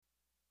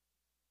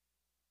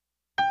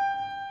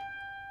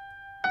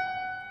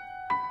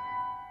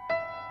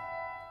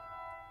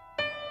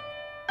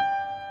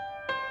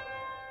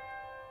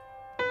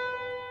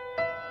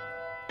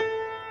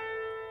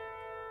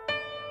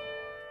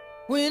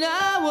When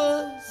I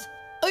was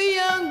a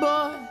young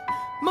boy,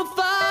 my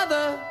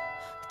father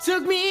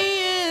took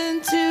me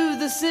into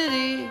the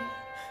city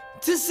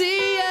to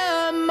see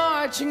a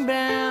marching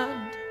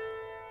band.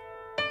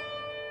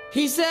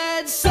 He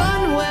said,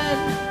 son,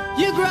 when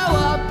you grow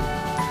up,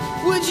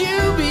 would you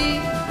be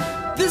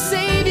the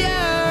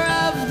savior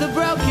of the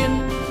broken,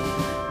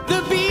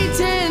 the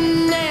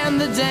beaten,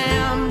 and the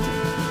damned?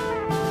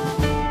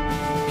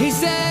 He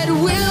said,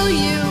 will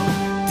you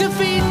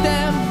defeat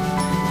them,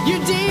 your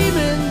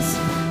demons,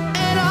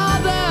 and all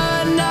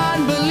the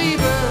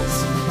non-believers,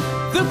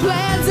 the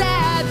plans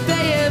that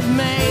they have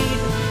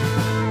made?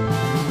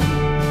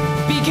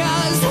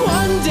 Because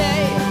one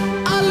day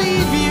I'll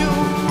leave you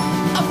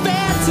a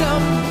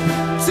phantom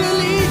to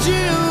lead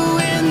you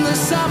in the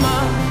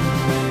summer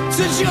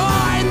to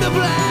join the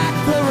Black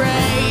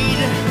Parade.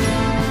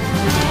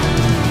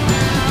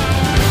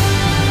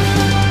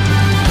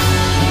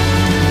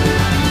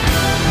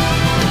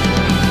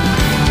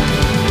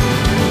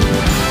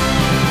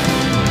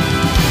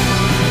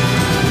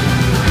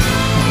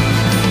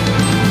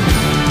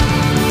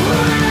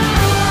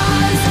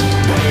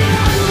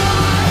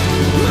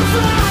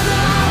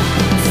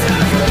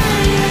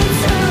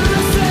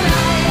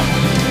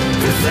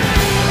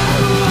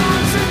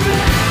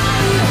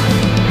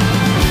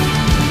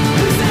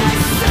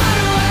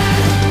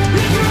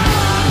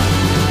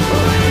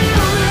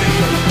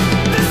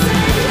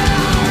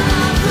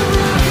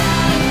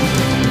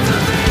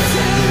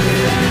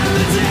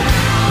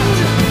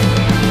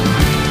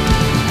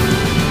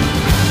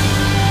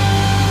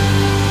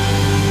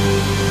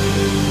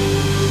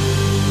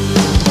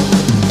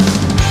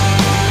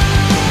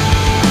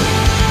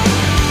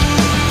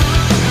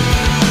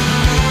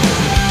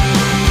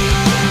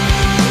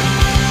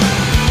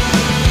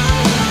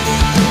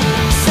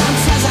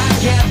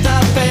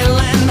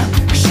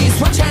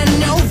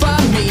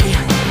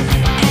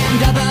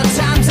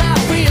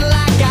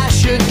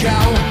 You'll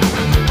carry on.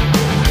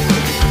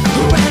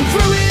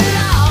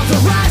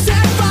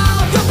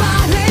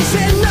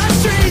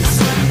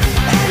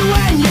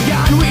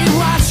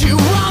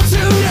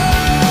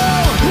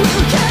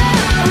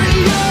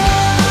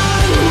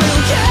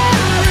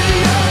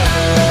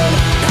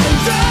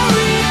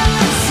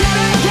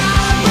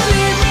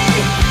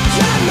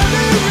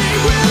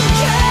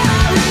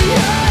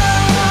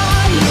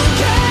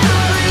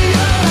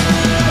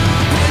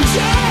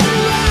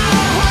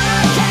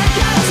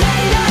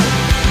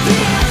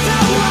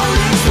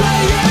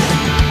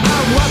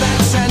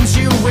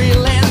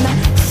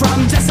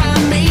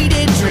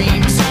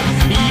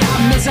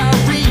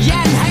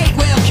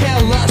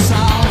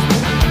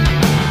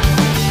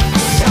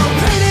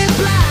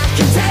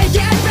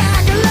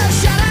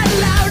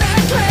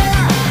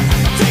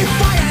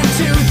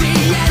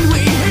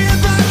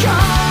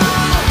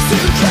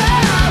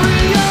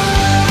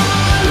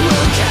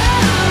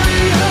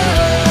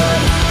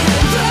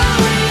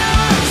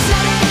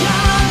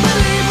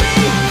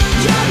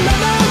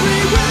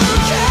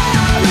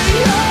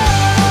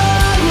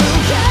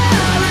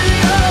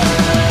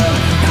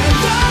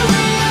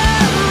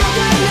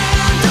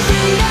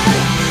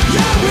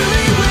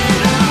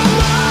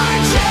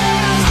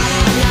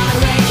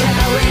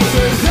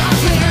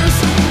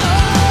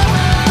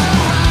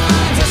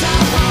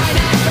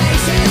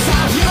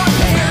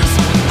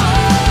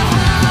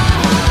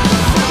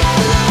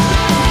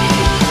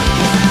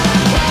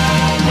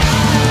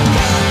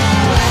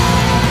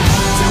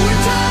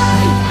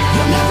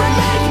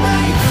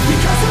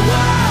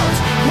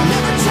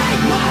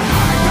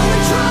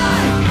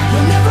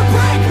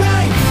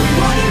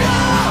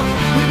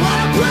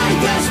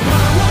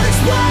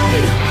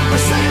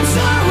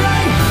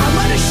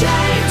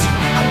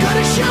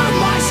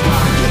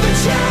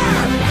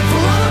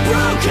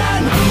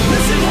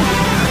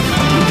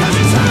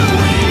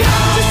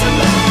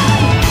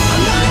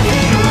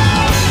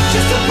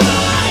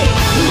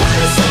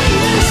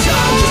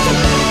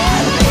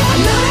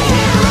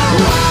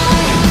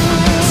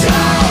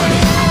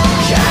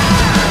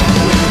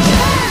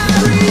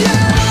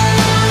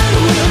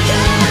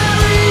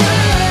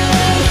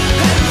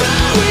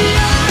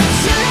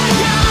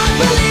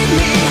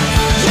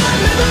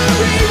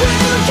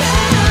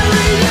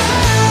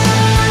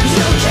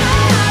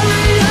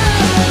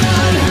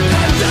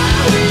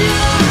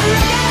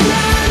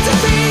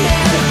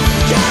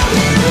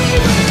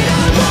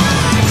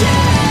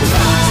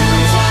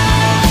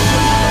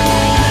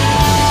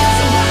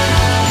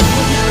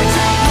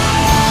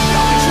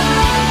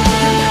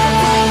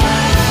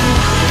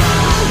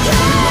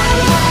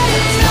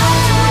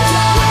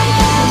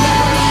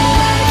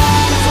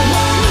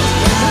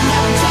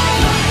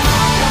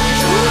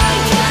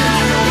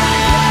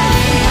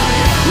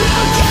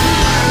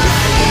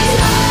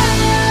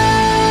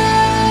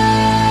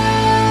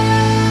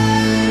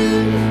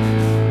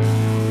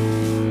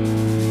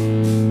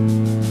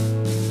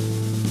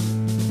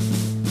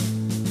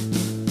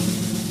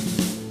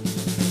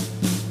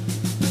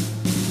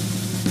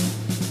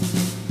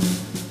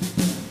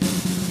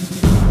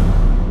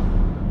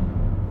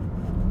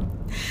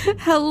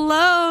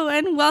 Hello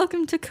and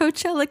welcome to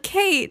Coachella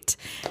Kate.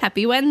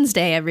 Happy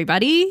Wednesday,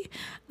 everybody.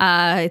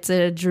 It's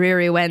a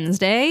dreary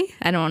Wednesday.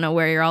 I don't know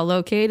where you're all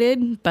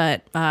located,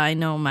 but I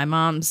know my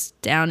mom's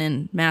down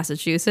in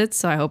Massachusetts,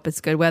 so I hope it's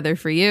good weather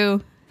for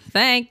you.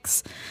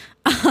 Thanks.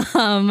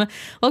 Welcome to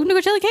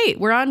Coachella Kate.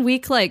 We're on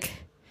week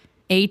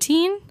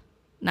 18?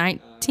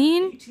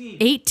 19?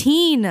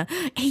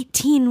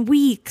 18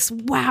 weeks.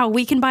 Wow,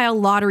 we can buy a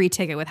lottery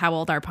ticket with how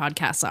old our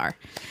podcasts are.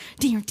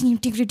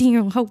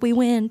 Hope we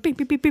win. But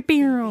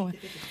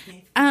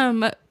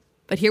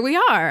here we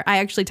are. I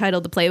actually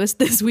titled the playlist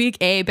this week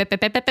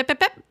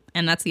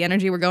and that's the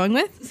energy we're going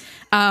with.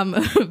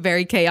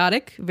 Very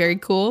chaotic, very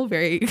cool,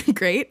 very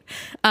great.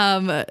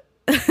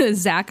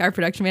 Zach, our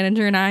production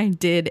manager, and I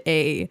did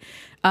a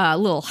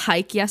little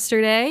hike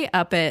yesterday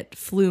up at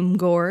Flume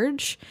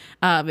Gorge.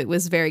 It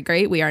was very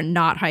great. We are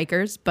not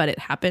hikers, but it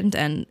happened,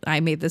 and I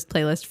made this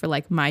playlist for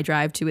my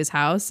drive to his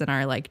house and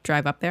our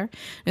drive up there.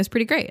 It was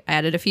pretty great. I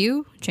added a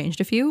few,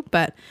 changed a few,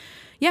 but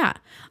yeah.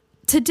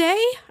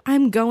 Today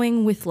I'm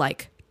going with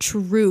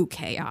true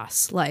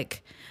chaos.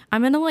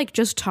 I'm gonna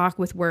just talk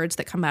with words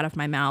that come out of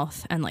my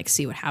mouth and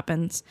see what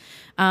happens.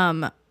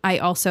 I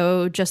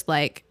also just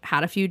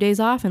had a few days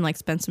off and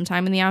spent some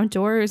time in the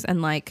outdoors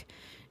and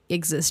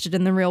existed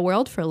in the real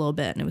world for a little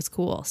bit, and it was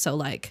cool.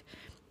 So I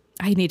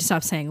need to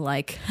stop saying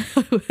I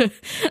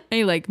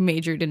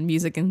majored in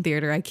music and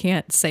theater. I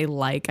can't say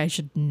I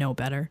should know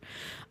better.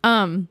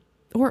 I'm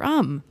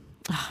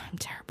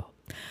terrible.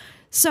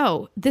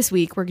 So this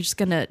week we're just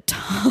gonna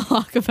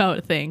talk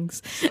about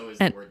things. So is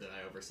the word that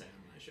I oversay on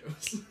my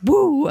shows.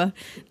 Woo!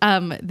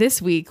 This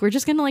week we're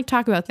just gonna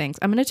talk about things.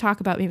 I'm gonna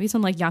talk about maybe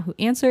some Yahoo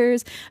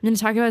Answers. I'm gonna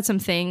talk about some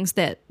things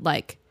that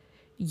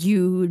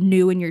you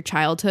knew in your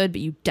childhood, but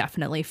you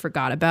definitely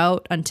forgot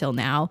about until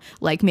now.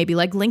 Maybe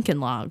Lincoln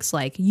Logs.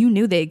 You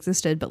knew they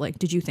existed, but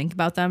did you think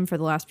about them for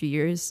the last few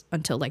years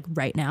until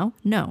right now?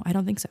 No, I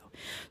don't think so. So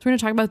we're gonna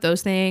talk about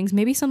those things.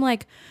 Maybe some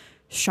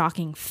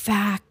shocking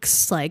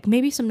facts,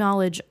 maybe some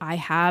knowledge I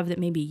have that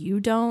maybe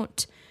you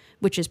don't,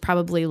 which is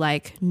probably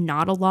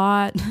not a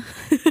lot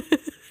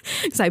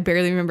because I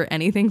barely remember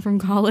anything from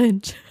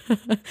college.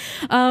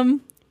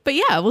 But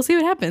yeah, we'll see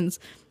what happens.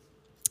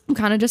 I'm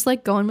kind of just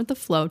going with the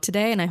flow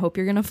today, and I hope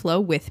you're gonna flow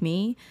with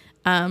me.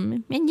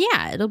 And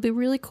yeah, it'll be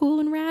really cool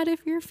and rad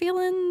if you're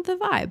feeling the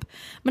vibe.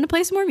 I'm gonna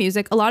play some more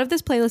music. A lot of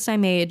this playlist I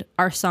made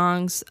are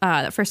songs.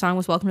 That first song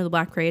was "Welcome to the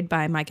Black Parade"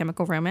 by My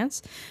Chemical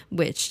Romance,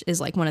 which is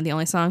one of the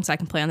only songs I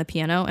can play on the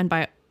piano. And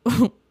by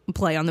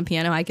play on the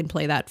piano, I can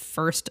play that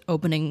first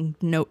opening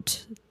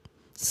note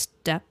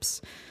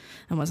steps.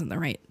 That wasn't the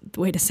right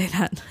way to say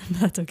that.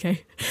 That's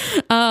okay.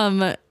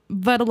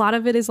 But a lot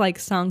of it is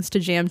songs to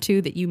jam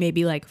to that you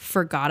maybe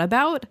forgot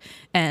about,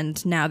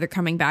 and now they're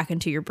coming back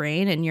into your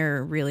brain and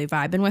you're really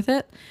vibing with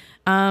it.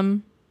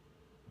 Yeah,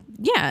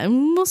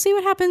 and we'll see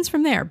what happens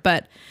from there.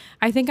 But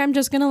I think I'm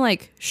just gonna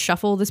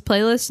shuffle this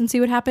playlist and see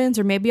what happens,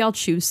 or maybe I'll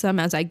choose some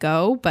as I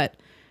go, but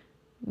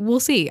we'll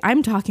see.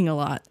 I'm talking a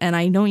lot and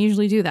I don't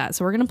usually do that.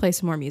 So we're gonna play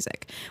some more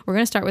music. We're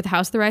gonna start with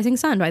House of the Rising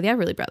Sun by the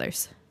Everly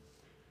Brothers.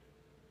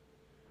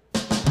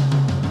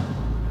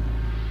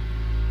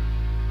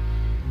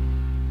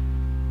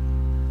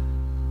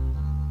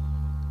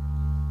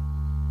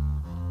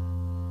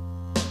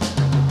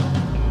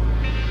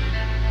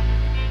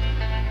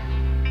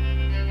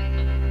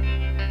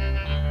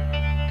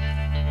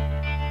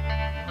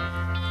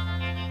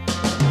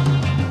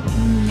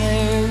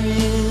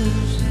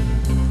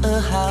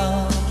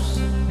 House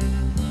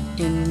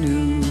in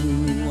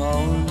New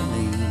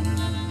Orleans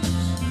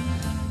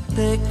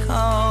they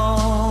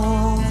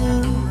call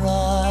the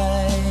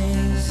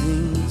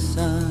Rising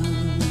Sun.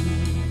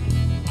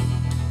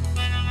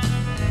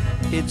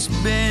 It's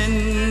been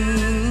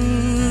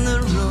the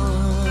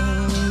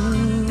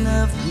ruin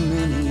of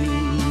many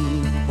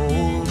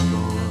poor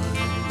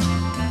boys,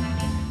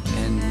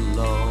 and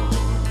Lord,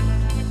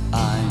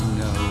 I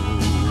know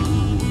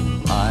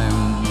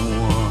I'm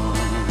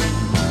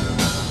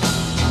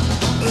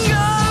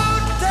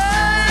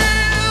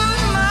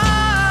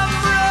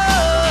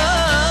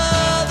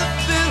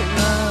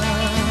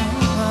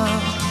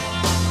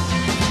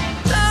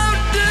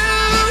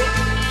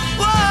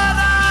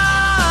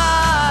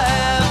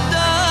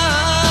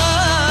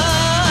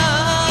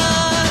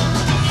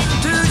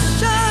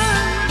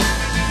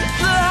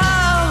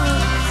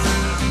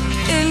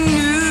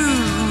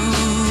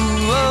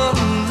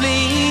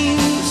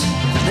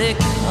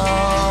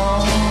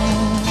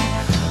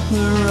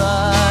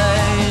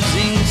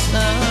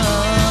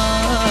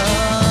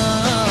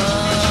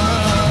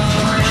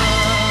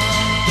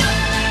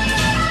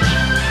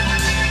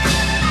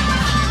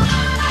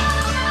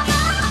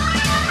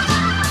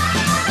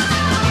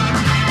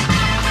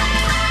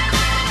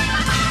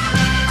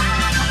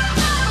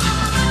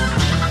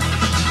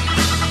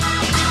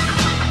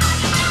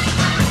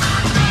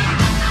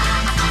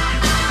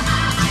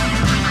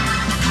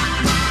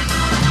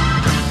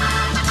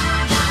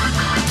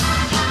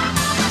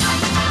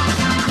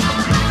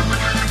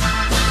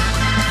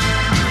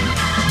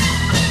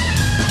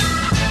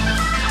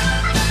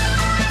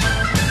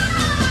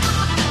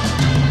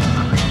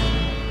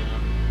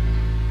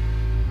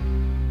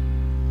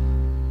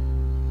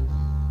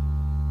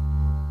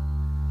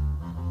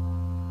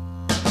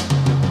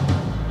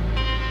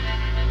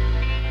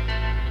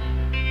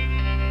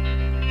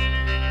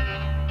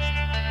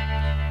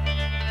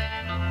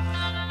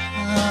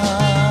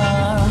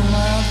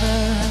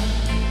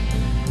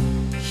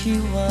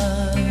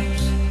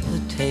was the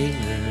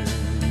tailor.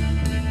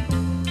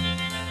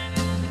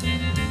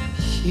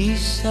 She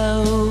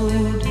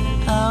sewed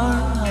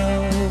our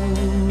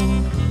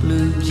old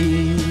blue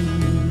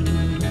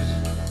jeans.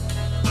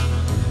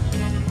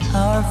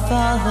 Our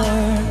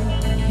father,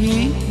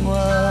 he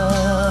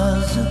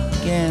was a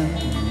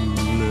gambler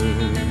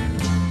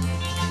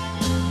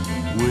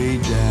way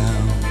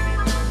down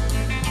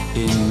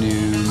in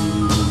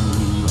New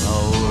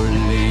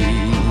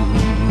Orleans.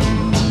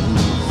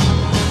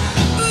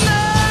 There's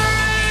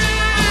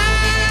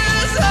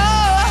a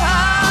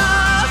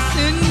house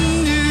in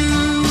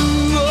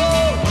New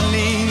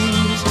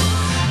Orleans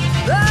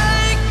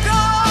they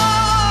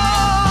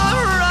call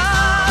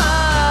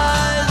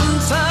Rising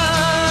Sun.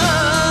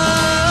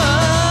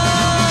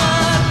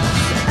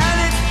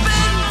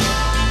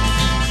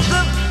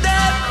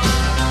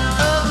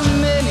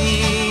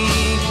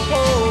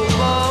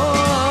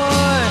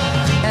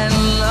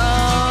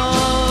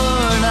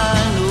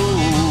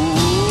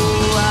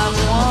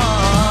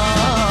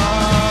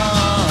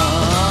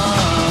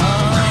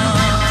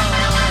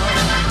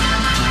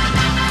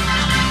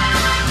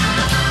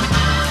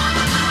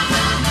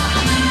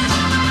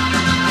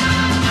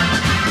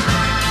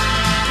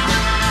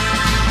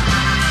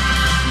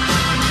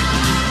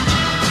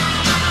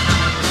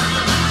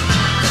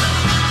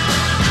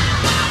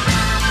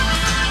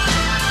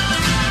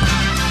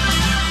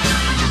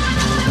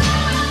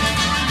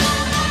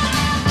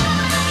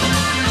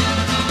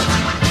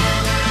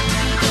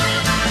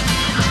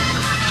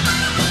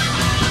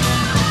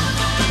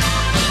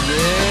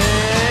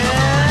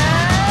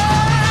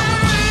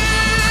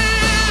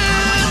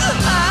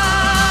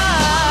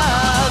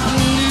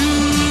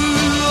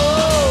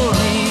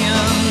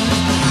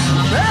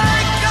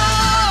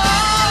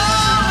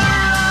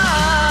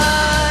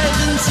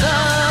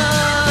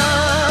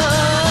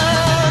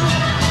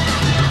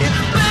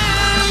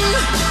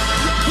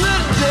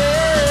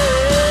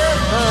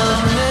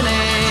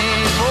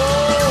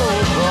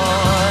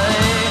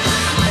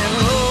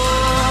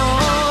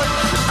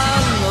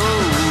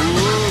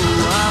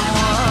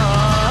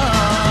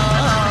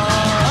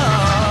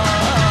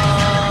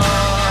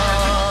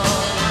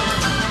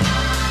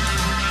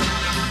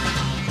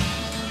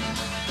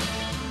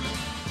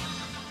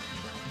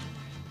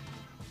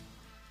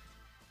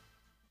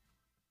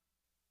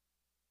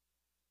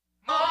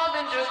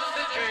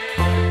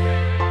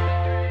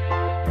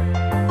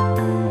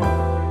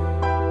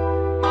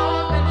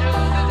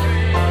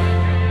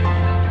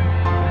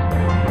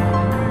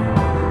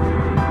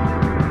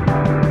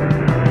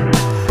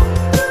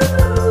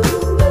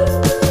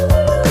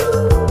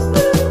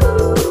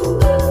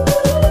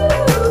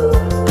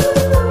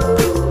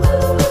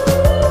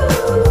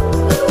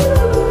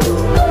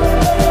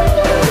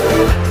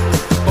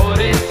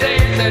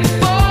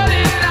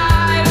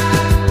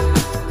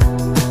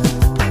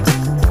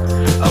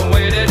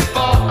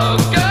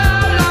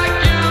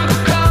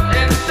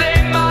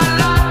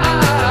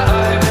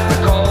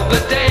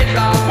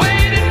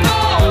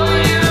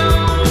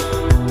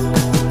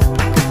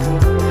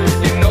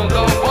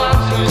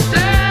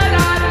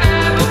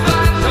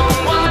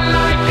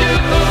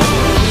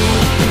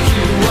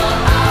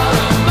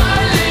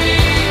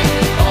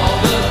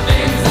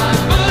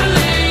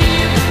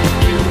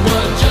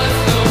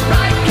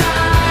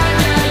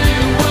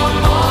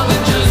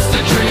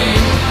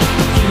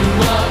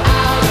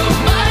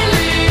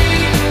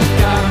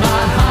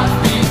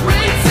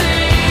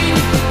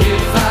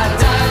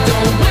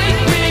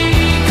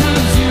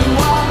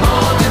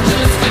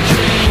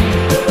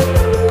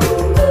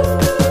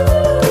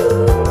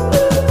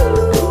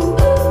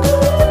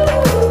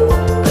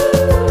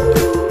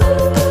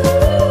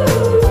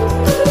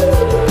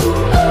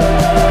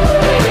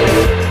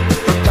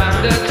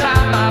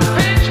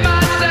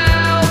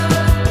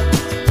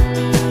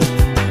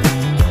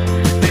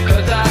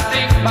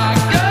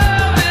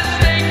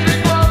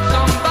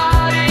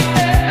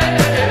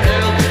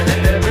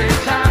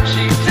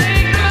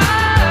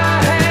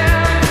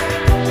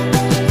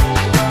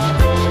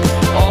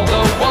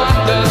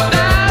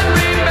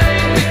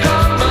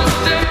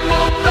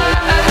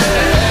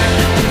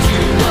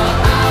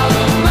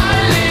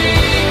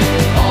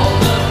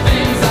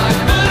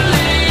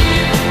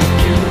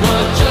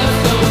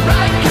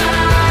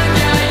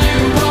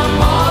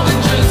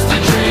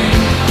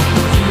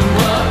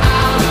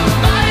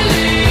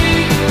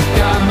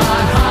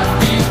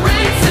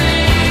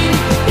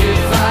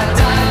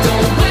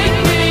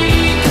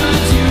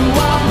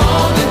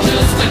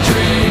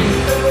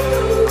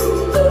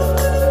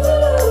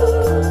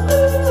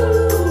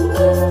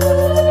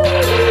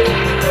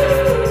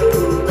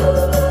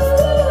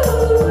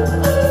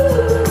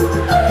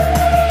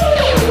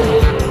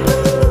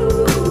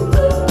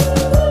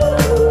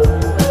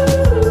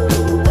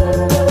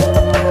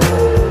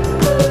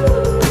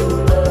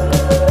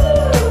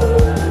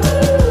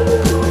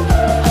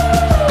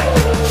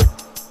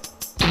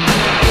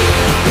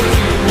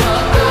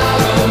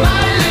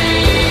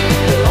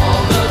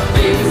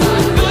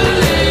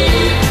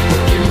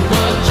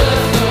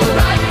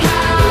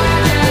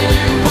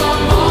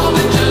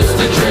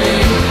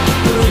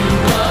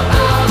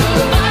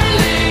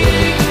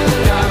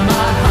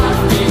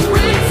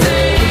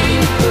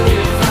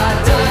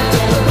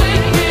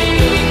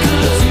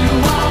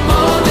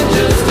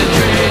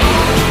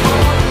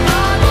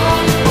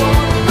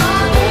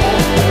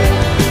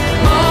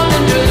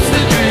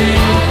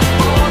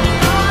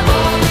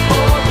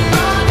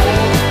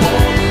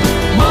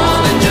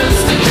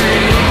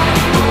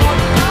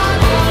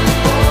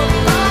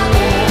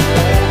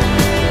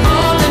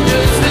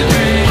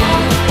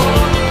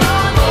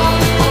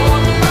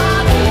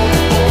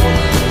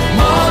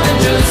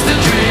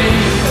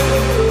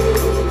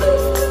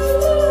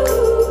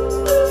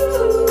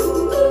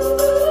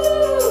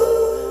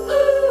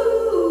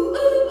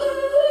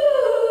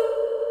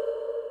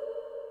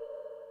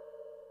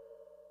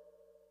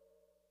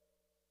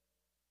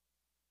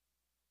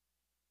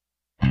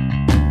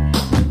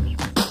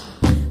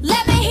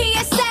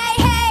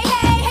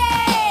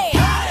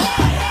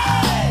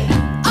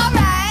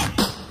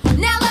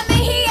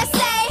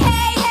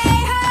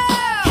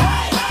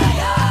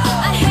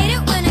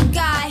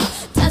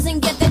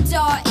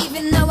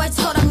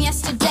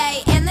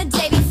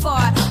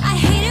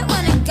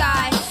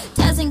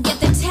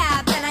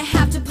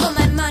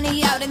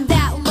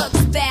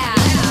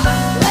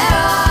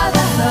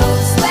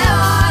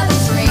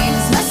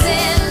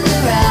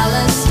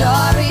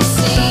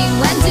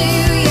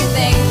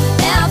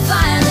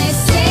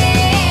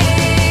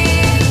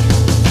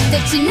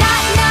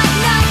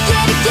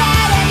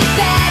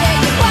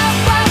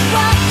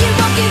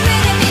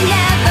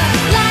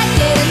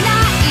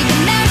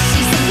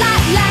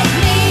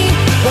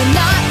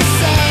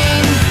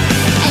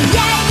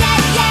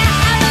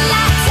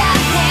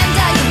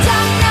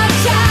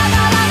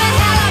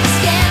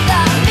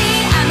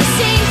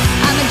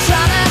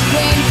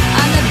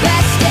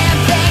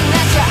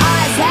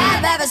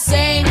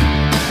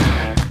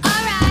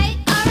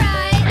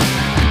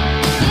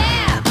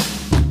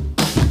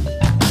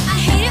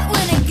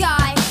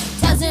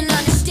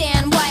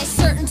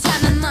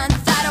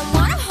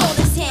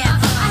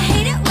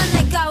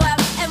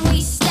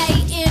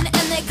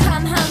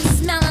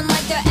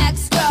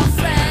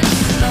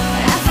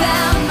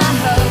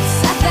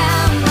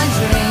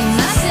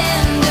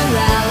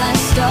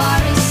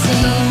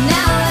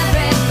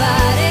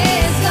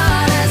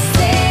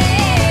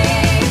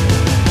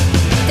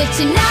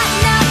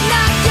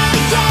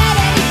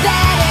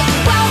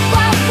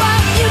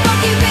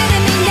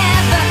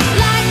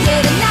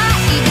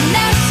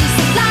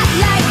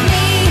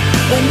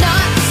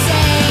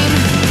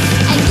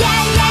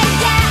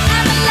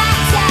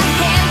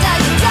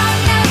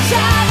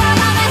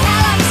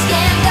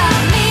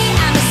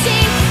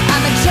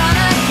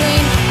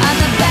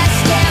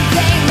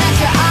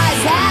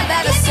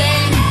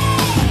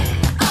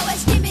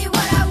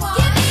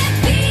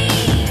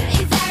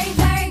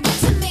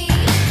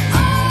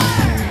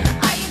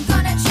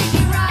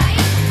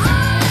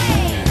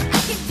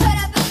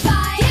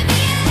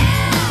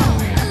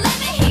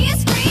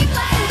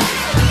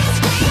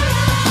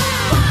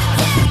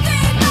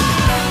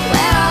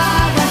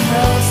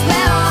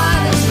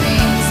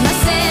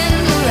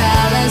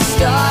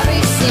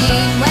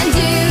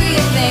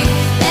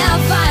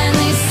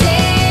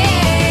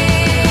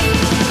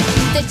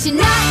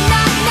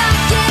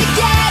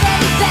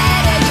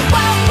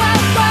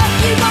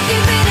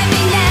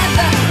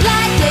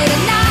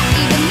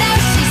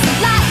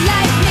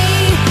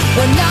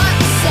 we're not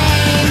the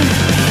same.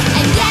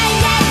 And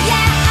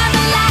yeah, I'm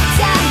a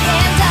lifetime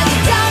handle.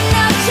 You don't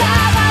know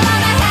trouble,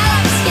 I'm a hell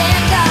of a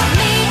scandal.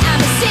 Me,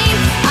 I'm a scene,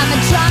 I'm a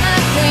drama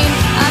queen.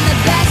 I'm the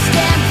best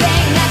damn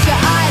thing that your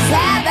eyes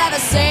have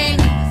ever seen.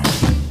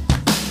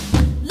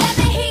 Let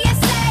me hear you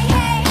say,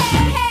 hey,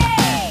 hey, hey, hey,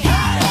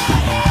 hey,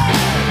 hey.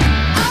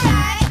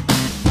 Alright,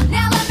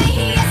 now let me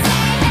hear you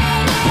say,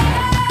 hey,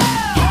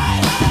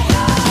 hey,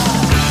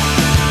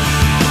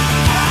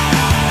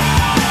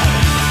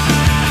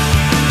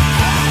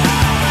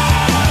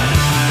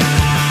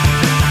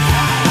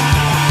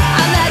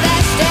 I'm the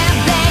best damn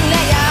thing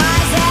that your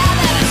eyes have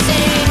ever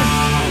seen.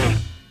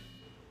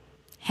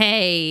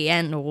 Hey,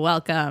 and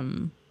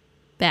welcome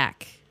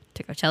back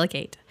to Coachella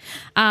Kate.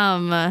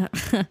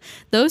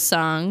 Those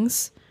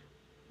songs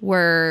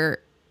were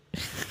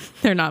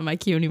they're not in my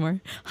queue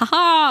anymore.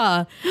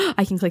 Haha!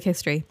 I can click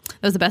history.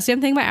 That was The Best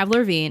Damn Thing by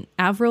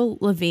Avril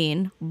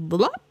Lavigne,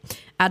 blah,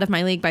 Out of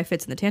My League by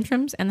Fitz and the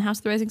Tantrums, and The House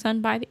of the Rising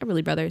Sun by the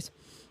Everly Brothers.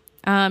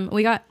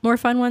 We got more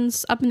fun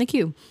ones up in the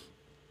queue.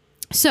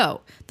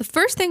 So, the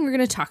first thing we're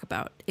going to talk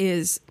about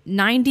is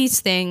 90s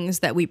things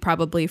that we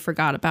probably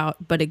forgot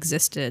about but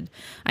existed.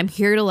 I'm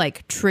here to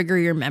like trigger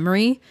your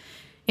memory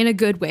in a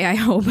good way, I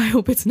hope. I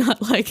hope it's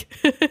not like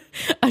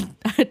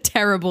a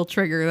terrible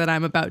trigger that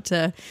I'm about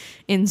to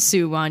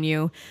ensue on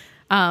you.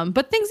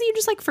 But things that you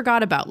just like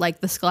forgot about, like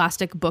the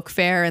Scholastic Book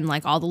Fair and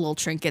like all the little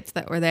trinkets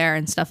that were there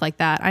and stuff like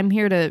that. I'm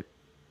here to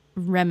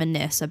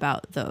reminisce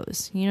about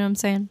those. You know what I'm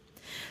saying?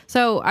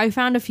 So I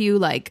found a few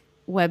like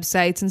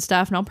websites and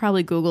stuff, and I'll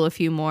probably Google a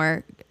few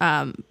more.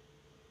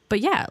 But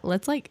yeah,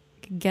 let's like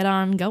get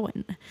on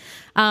going.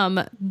 One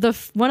of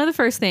the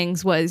first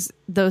things was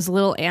those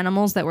little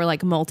animals that were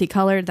like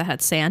multicolored that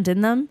had sand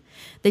in them.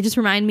 They just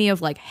remind me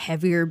of like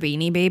heavier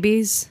Beanie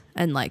Babies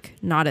and like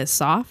not as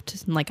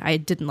soft. And, like I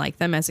didn't like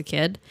them as a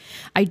kid.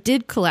 I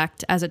did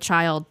collect as a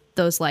child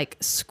those like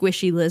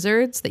squishy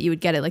lizards that you would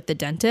get at like the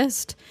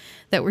dentist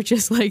that were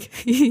just like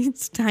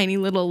these tiny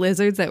little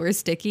lizards that were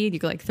sticky. You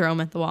could like throw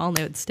them at the wall and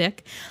they would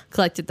stick.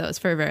 Collected those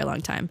for a very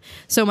long time.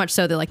 So much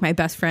so that like my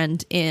best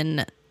friend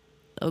in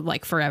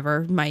like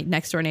forever, my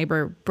next door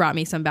neighbor brought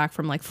me some back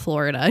from like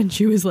Florida, and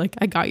she was like,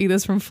 I got you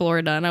this from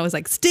Florida. And I was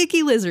like,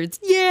 sticky lizards.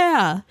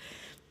 Yeah.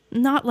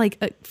 Not like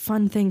a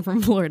fun thing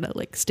from Florida,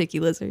 like sticky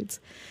lizards.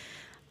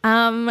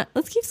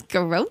 Let's keep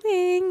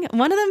scrolling.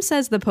 One of them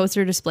says the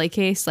poster display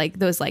case, like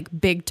those like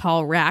big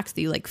tall racks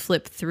that you like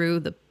flip through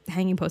the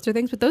hanging poster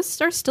things, but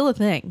those are still a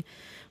thing.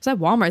 I was at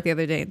Walmart the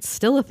other day. It's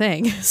still a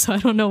thing. So I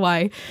don't know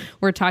why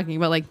we're talking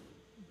about like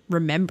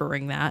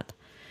remembering that.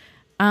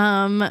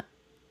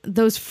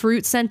 Those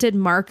fruit scented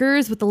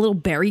markers with the little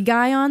berry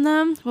guy on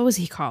them. What was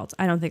he called?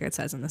 I don't think it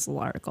says in this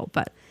little article,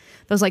 but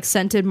those like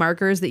scented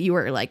markers that you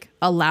were like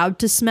allowed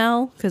to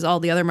smell, because all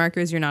the other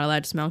markers you're not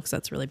allowed to smell because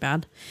that's really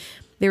bad.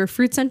 They were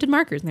fruit scented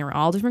markers and they were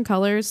all different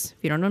colors.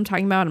 If you don't know what I'm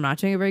talking about, I'm not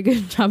doing a very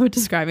good job of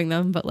describing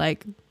them, but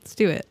like, let's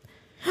do it.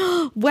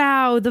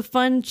 Wow, the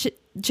fun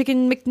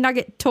chicken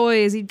McNugget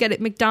toys you'd get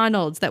at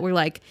McDonald's that were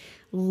like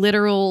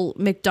literal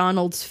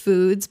McDonald's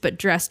foods but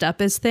dressed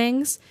up as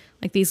things.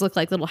 Like these look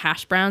like little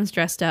hash browns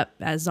dressed up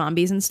as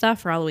zombies and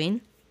stuff for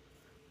Halloween.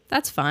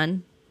 That's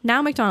fun.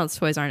 Now McDonald's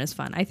toys aren't as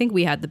fun. I think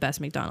we had the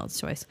best McDonald's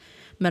toys.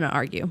 I'm going to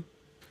argue.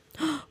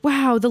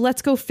 Wow, the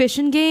Let's Go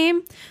Fishing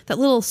game. That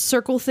little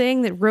circle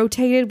thing that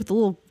rotated with the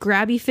little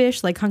grabby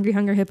fish like Hungry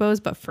Hungry Hippos,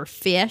 but for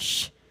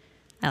fish.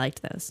 I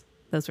liked those.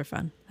 Those were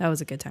fun. That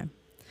was a good time.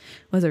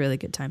 It was a really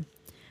good time.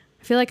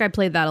 I feel like I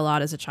played that a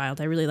lot as a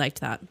child. I really liked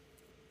that.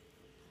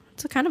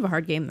 It's a kind of a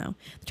hard game, though.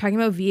 They're talking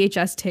about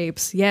VHS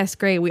tapes. Yes,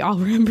 great. We all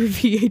remember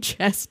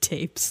VHS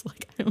tapes.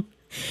 Like, I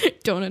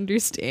don't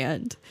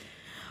understand.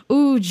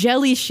 Ooh,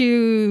 jelly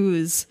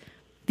shoes.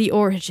 The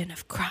origin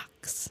of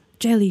Crocs.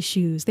 Jelly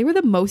shoes. They were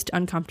the most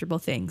uncomfortable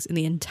things in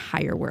the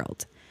entire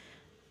world.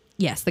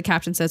 Yes, the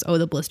caption says, oh,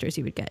 the blisters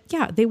you would get.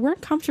 Yeah, they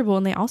weren't comfortable,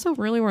 and they also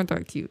really weren't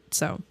that cute.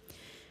 So,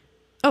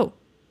 oh,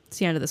 it's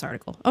the end of this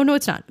article. Oh, no,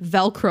 it's not.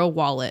 Velcro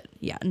wallet.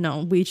 Yeah,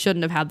 no, we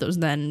shouldn't have had those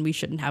then. We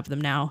shouldn't have them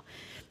now.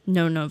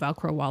 No,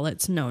 Velcro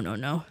wallets.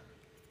 No.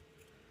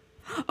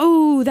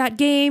 Oh, that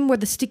game where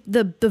the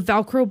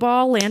Velcro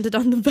ball landed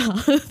on the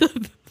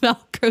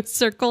Velcro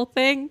circle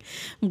thing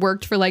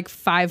worked for like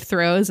 5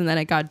 throws and then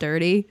it got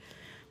dirty.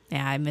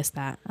 Yeah, I missed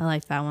that. I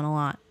liked that one a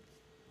lot.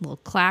 Little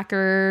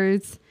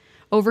clackers,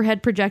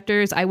 overhead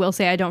projectors. I will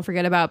say I don't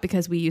forget about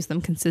because we use them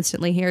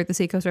consistently here at the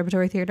Seacoast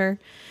Repertory Theater.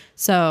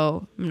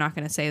 So I'm not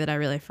going to say that I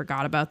really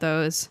forgot about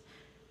those.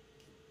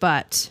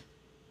 But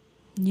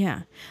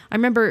yeah, I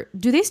remember.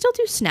 Do they still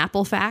do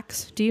Snapple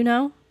facts? Do you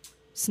know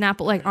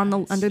Snapple like on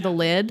the under the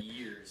lid?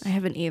 Years. I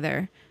haven't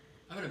either.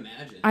 I would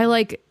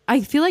imagine.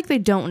 I feel like they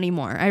don't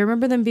anymore. I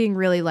remember them being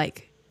really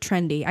like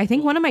trendy. I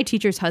think one of my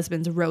teacher's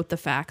husbands wrote the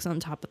facts on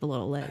top of the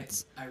little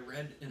lids. I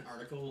read an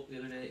article the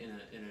other day in a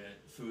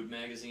food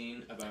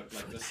magazine about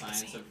like the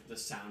science of the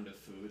sound of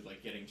food,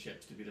 like getting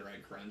chips to be the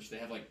right crunch. They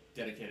have like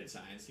dedicated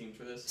science teams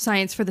for this.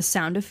 Science for the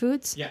sound of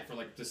foods? Yeah, for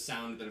like the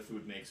sound that a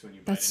food makes when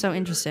you bite That's so into it.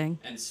 interesting.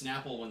 And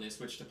Snapple, when they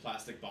switched to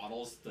plastic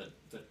bottles, the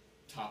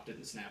top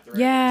didn't snap the right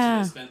way.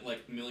 Yeah. So they spent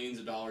like millions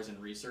of dollars in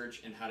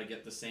research in how to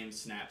get the same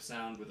snap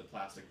sound with a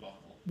plastic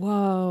bottle.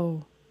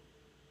 Whoa.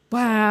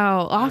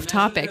 Wow. I Off imagine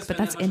topic, if but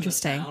they spend that's that much on the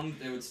interesting. sound,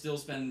 they would still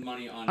spend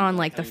money on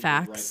like the having to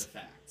write facts. the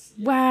facts.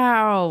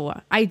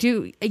 Wow. I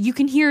do. You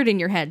can hear it in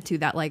your head too,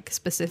 that like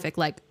specific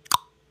like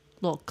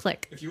little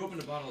click. If you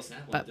opened a bottle of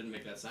Snapple But- and didn't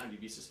make that sound, you'd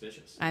be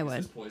suspicious. I Is would.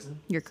 this poison?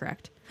 You're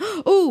correct.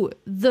 Oh,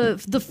 the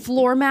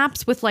floor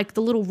maps with like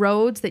the little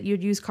roads that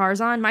you'd use cars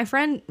on. My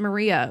friend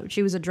Maria,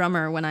 she was a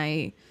drummer when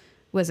I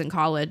was in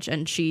college,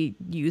 and she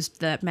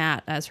used that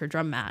mat as her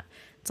drum mat.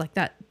 It's like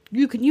that.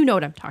 You know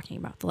what I'm talking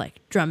about, the like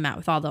drum mat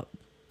with all the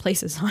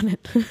places on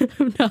it.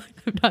 I'm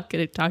not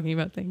good at talking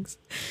about things.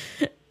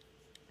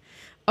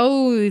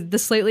 Oh, the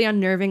slightly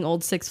unnerving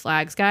old Six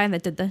Flags guy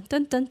that did the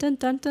dun dun dun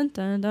dun dun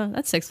dun dun.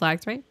 That's Six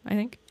Flags, right? I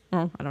think.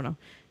 Oh, I don't know.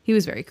 He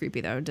was very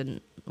creepy though.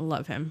 Didn't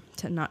love him.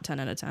 Not 10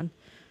 out of 10.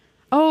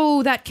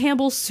 Oh, that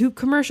Campbell's soup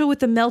commercial with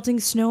the melting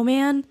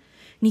snowman. And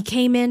he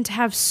came in to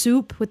have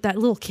soup with that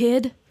little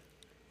kid.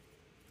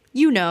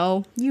 You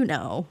know.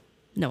 No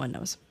one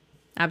knows.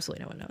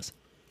 Absolutely no one knows.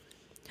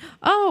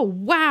 Oh,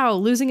 wow.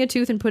 Losing a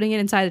tooth and putting it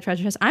inside the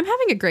treasure chest. I'm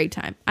having a great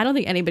time. I don't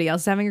think anybody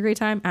else is having a great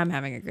time. I'm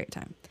having a great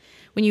time.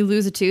 When you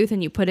lose a tooth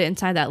and you put it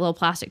inside that little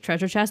plastic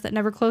treasure chest that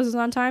never closes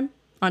on time.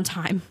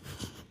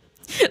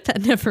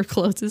 That never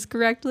closes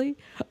correctly.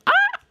 Ah!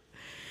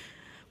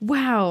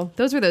 Wow.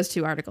 Those were those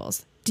two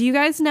articles. Do you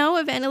guys know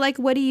of any, like,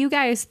 what do you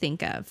guys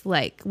think of?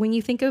 Like, when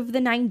you think of the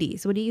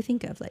 90s, what do you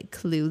think of? Like,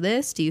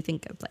 Clueless? Do you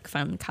think of, like,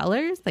 Fun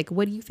Colors? Like,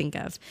 what do you think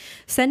of?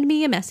 Send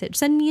me a message.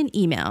 Send me an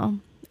email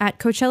at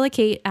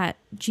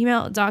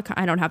CoachellaKate@gmail.com.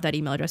 I don't have that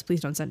email address.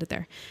 Please don't send it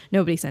there.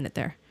 Nobody send it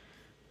there.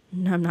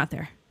 No, I'm not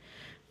there.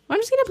 I'm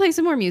just going to play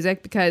some more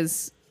music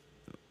because,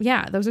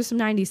 yeah, those are some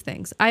 90s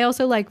things. I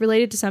also, like,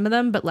 related to some of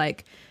them, but,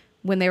 like,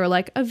 when they were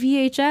like a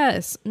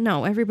VHS.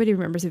 No, everybody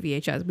remembers a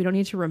VHS. We don't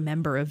need to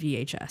remember a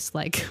VHS.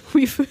 Like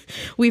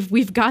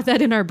we've got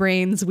that in our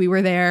brains. We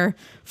were there.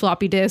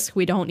 Floppy disk.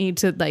 We don't need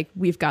to, like,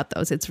 we've got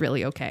those. It's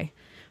really okay.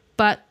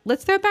 But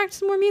let's throw back to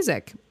some more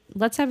music.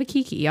 Let's have a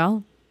kiki,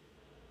 y'all.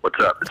 What's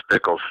up? It's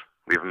Pickles.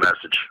 Leave a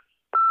message.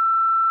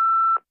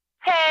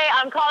 Hey,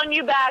 I'm calling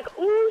you back.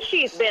 Ooh,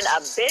 she's been a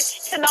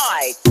bitch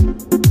tonight.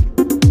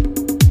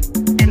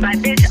 And by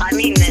bitch, I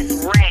mean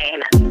this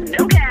rain.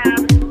 No cab,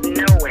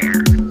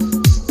 nowhere.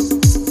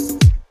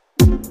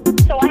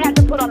 So I had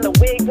to put on the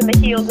wigs and the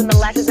heels and the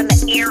lashes and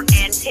the ear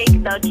and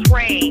take the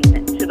train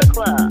to the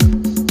club.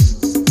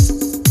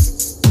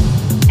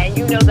 And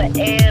you know the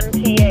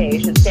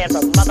MTA should stand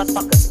for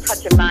motherfuckers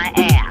touching my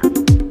ass.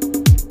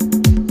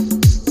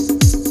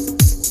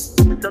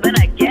 So then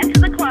I get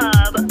to the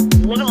club,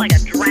 looking like a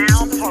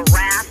drowned,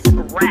 harassed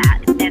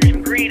rat, and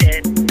am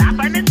greeted, not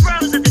by Miss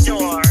Rose at the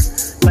door,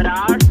 but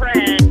our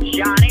friend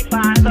Johnny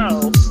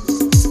 5-0.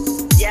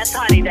 Yes,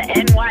 honey, the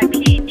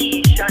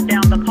NYPD shut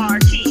down the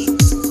party.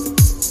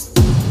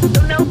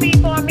 So no fee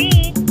for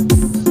me.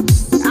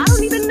 I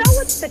don't even know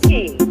what's the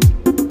key.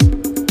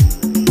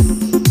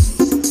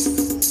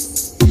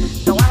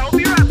 So I hope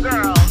you're up,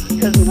 girl,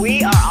 because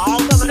we are all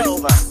coming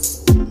over.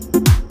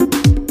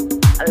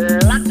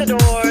 Lock the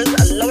doors,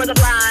 lower the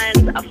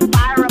blinds,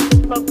 fire up the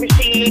smoke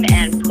machine,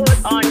 and put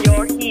on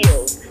your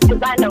heels,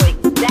 because I know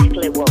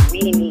exactly what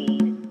we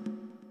need.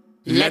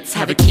 Let's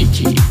have a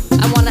kiki.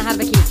 I wanna have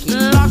a kiki.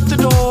 Lock the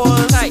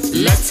doors. Right.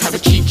 Let's have a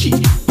kiki.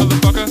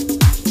 Motherfucker.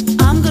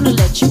 I'm gonna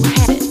let you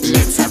have it.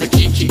 Let's have a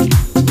kiki.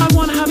 I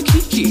wanna have a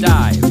kiki.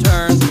 Dive,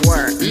 turn,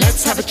 work.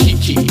 Let's have a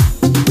kiki.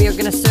 We are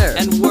gonna serve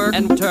And work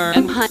and turn.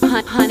 and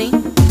honey.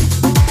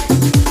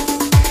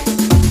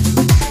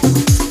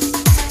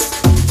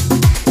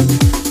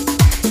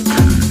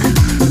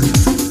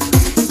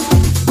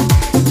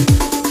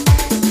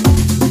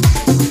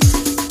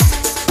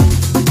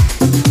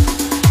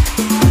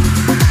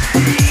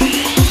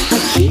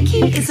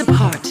 Kiki is a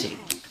party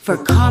for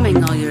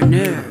calming all your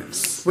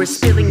nerves. We're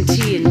spilling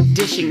tea and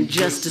dishing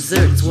just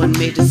desserts one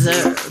may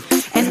deserve.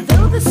 And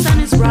though the sun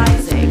is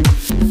rising,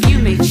 few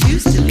may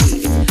choose to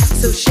leave.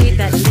 So shade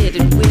that lid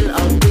and we'll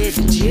all bid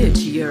adieu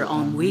to your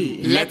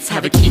ennui. Let's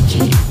have a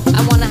kiki.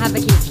 I wanna have a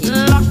kiki.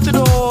 Lock the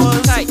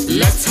doors. Right.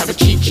 Let's have a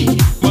kiki.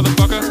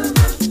 Motherfucker.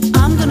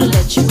 I'm gonna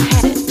let you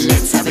have it.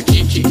 Let's have a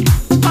kiki.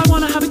 I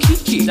wanna have a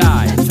kiki.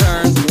 Dive,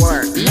 turn,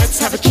 work. Let's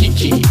have a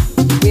kiki.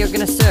 We are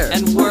gonna serve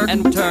And work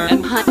and turn.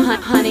 And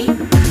honey.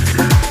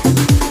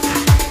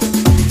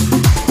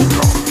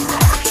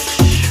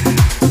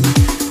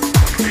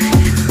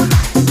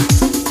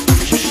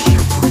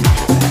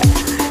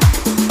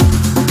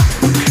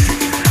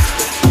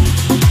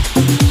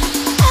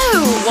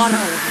 Oh, what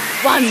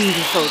a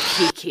wonderful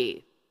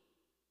Kiki.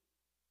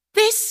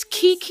 This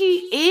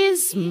Kiki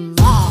is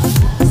marvelous.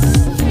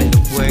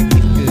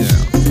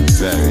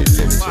 Very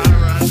limited.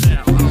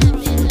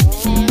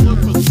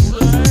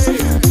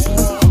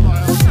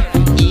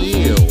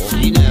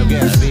 You know,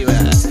 girl, we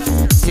were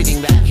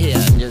sitting back here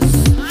and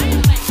just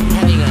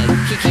having a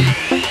kiki.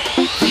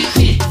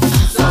 Kiki.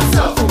 So,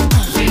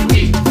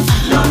 kiki.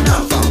 No,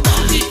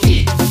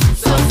 kiki.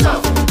 So,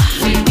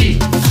 kiki.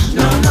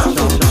 No,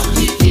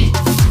 kiki.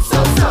 So,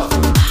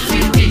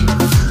 kiki.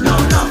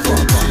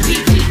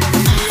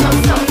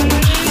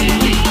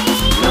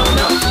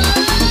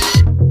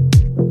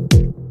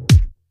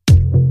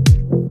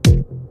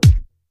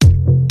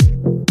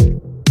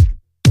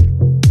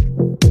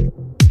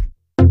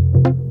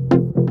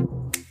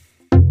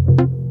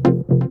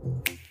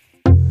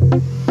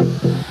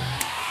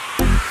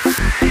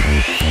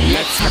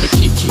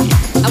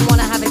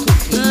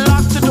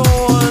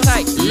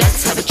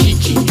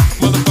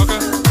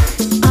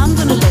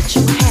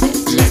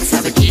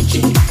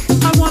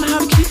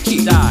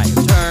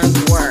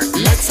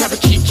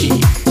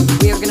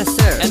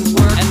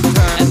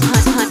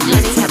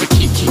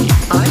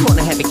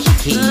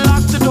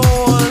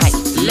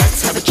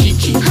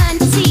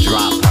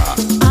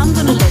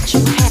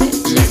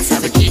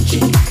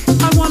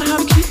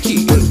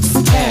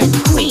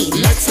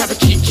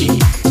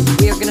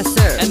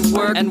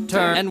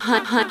 turn and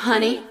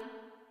honey.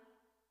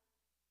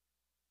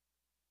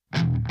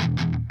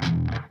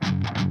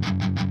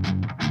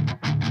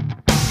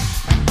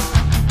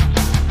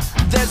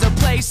 There's a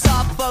place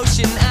off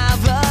Ocean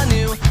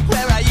Avenue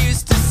where I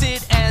used to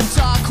sit and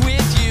talk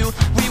with you.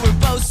 We were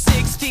both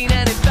 16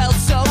 and it felt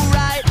so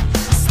right.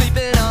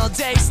 Sleeping all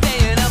day,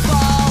 staying up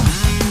all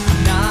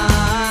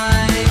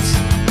night.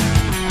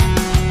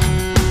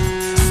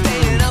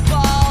 Staying up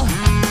all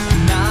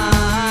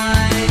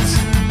night.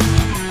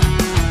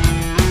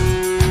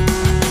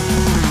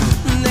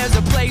 There's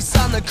a place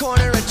on the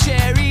corner of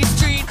Cherry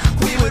Street.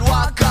 We would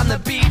walk on the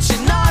beach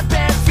in our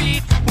bare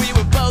feet. We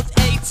were both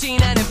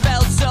 18 and it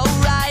felt so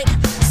right.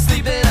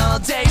 Sleeping all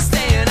day,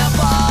 staying up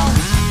all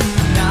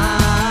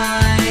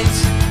night.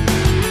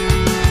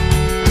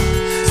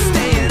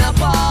 Staying up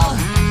all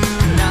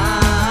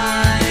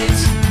night.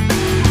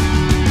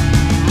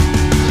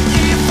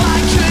 If I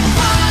could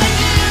find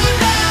you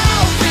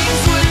now,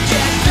 things would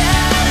get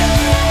better.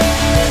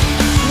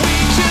 We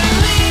could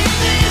leave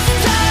this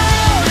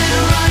town and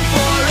run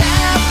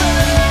forever.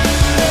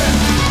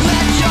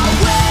 Let your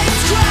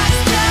waves crash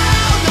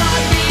down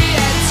on me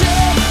and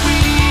take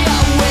me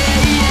away,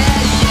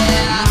 yeah,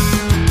 yeah.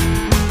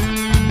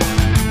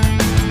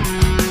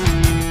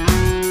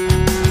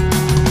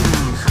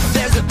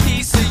 There's a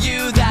piece of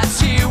you that's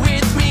here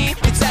with me.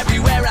 It's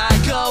everywhere I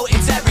go,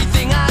 it's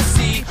everything I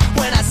see.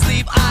 When I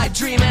sleep, I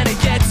dream and it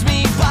gets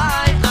me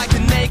by. I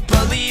can make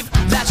believe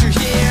that you're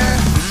here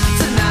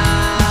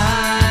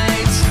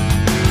tonight.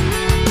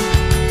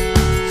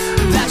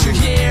 That you're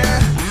here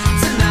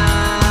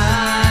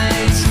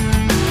tonight.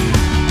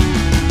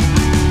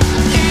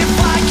 If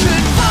I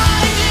could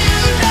find you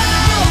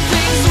now,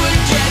 things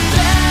would get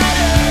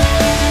better.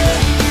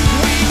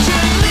 We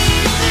could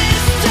leave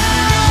this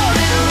town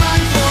and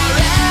run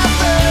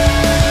forever.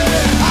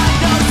 I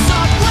know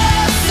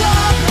somewhere,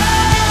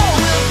 somehow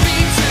we'll be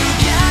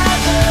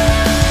together.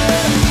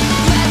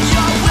 Let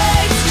your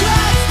waves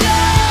crash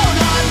down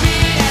on me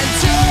and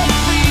take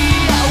me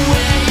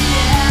away,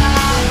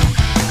 yeah.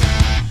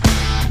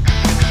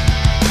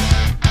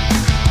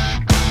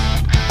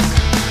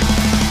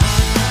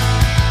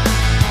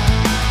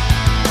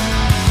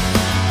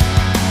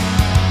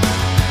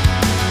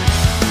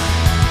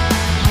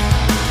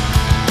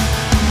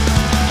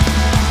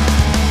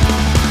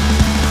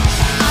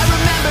 I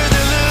remember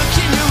the look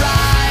in your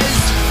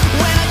eyes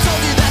when I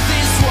told you that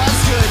this was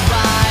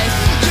goodbye.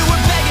 You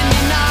were begging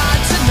me not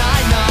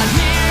tonight, not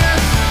here,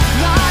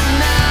 not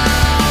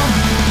now.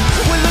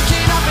 We're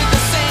looking up at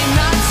the same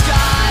night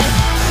sky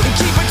and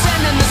keep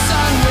pretending the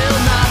sun will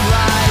not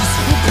rise.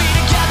 We'll be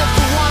together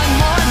for one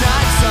more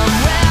night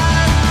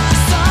somewhere,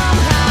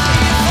 somehow.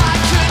 If I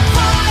could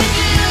find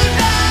you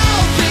now,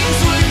 things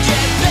would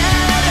get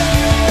better.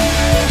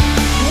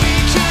 We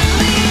could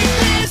leave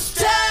this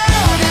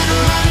town and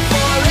run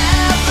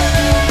forever.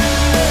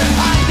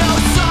 I know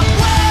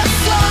somewhere,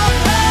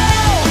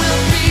 somehow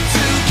we'll be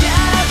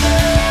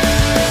together.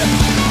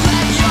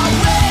 Let your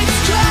waves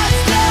crash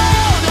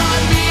down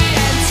on me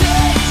and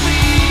take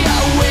me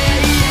away,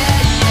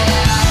 yeah,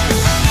 yeah.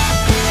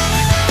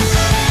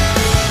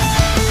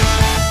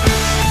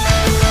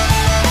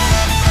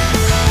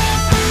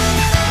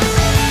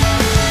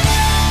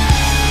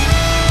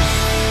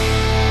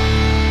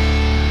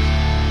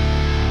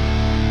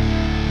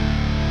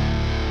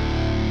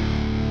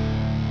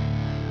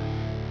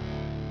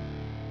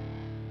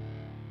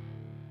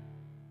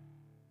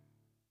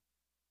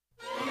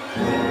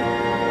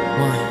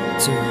 One,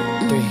 two,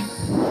 three,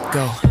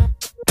 go.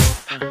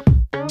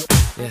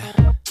 Yeah.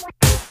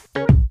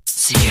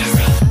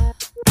 Sierra.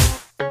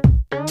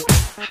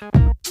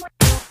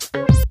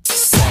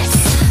 Sex.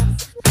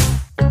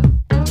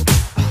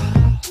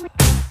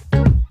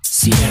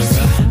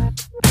 Sierra.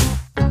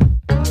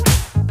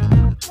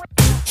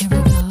 Here we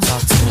go.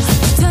 Talk to me.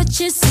 Touch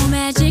is so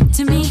magic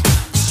to me.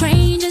 The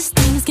strangest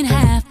things can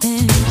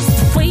happen.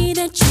 The way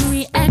that you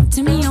react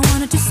to me, I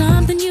wanna do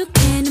something you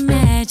can't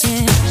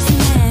imagine.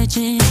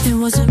 Imagine if there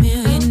was a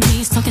million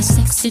knees talking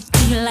sexy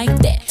to you like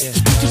that. You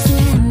think you can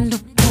handle,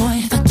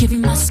 boy? If I give you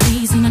my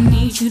squeeze and I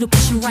need you to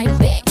push it right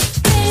back.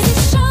 Baby,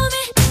 show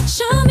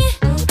me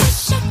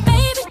what's your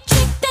favorite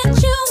trick that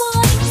you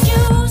want to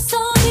use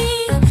on me.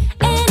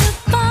 And I'm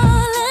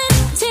falling,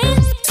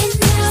 and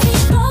now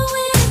he's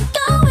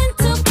going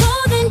to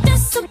cold and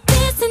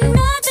disappears and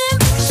nothing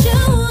but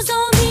shoes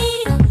on me.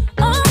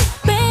 Oh,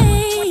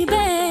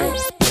 baby.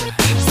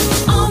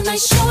 All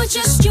night show,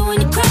 just you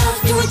and your crowd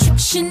doing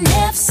tricks you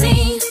never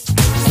seen.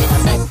 And I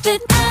bet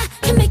that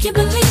I can make you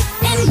believe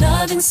in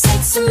love and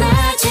sex and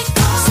magic.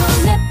 So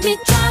let me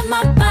drive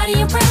my body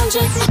around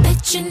you. I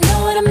bet you know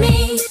what I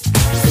mean.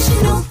 'Cause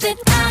you know that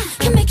I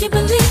can make you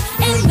believe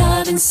in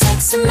love and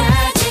sex and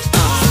magic.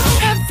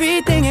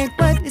 Everything ain't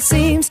what it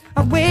seems.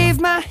 I wave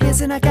my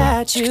hands and I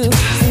got you.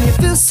 And you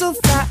feel so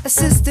fly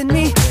assisting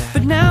me.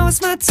 But now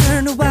it's my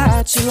turn to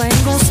watch you. I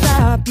ain't gonna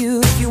stop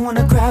you. If you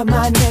wanna grab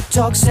my neck,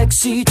 talk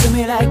sexy to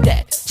me like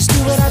that. Just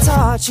do what I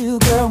taught you,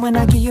 girl, when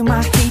I give you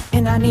my heat.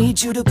 And I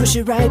need you to push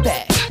it right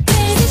back.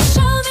 Baby,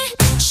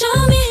 show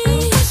me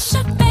what's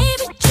your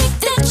favorite trick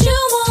that you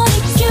want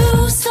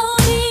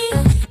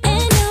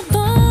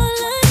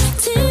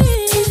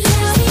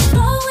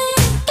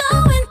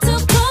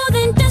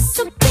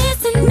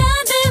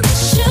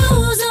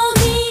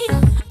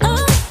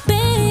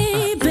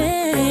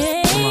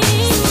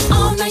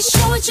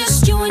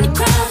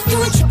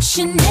tricks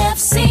you never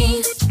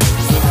seen.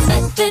 I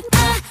bet that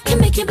I can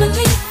make you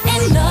believe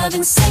in love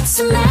and sex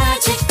and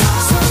magic.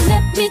 So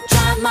let me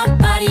drive my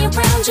body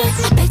around you.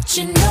 I bet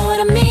you know what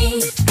I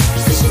mean.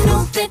 Cause you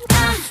know that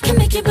I can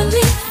make you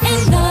believe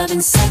in love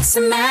and sex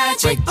and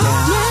magic.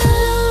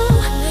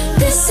 Now,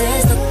 this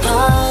is the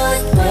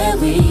part where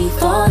we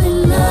fall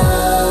in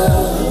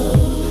love.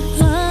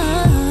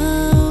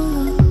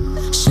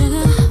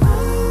 Sugar,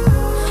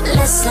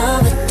 let's slow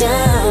it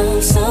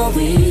down so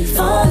we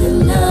fall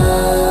in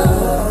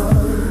love.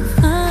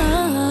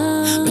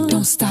 But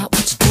don't stop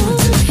what you're doing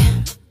to me.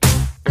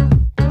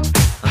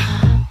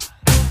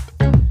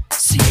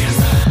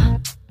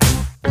 Sierra.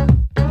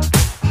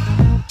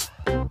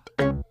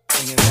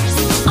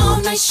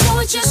 All night show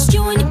with just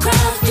you and your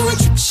crowd, doing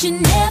tricks you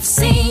never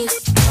seen. I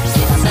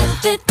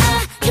bet that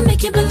I can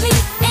make you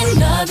believe in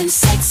love and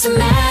sex and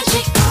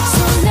magic.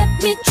 So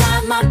let me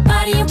drive my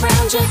body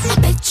around you. I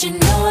bet you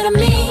know what I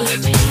mean.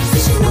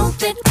 Cause you know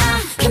that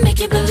I can make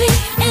you believe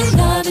in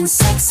love and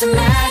sex and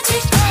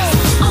magic.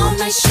 All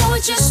night show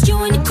with just you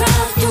and your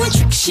crowd, doing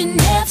tricks you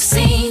never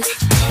seen.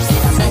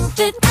 I bet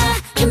that I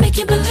can make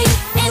you believe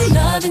in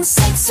love and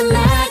sex and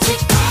magic.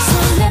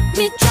 So let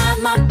me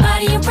drive my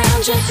body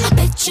around you. I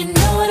bet you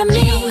know what I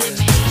mean.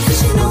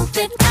 Cause you know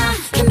that I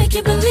can make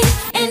you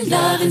believe in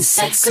love and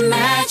sex and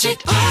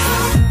magic.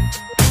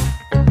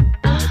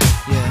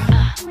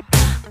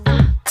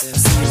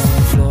 See you on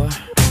the floor.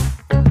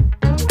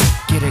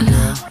 Get it,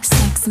 girl.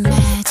 Sex and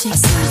magic. I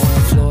see you on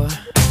the floor.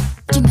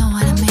 You know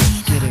what I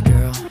mean. Get it,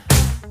 girl.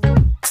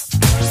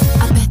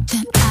 I bet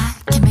that I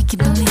can make you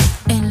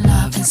believe in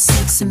love and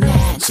sex and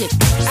magic.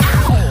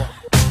 Ow!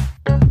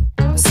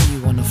 I see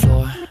you on the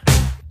floor.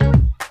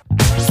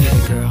 Get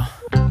it, girl.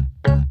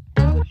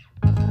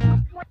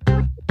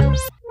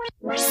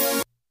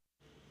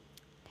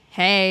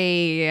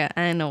 Hey,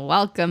 and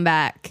welcome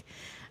back.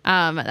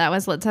 That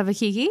was Let's Have a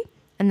Kiki,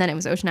 and then it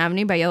was Ocean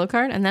Avenue by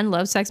Yellowcard, and then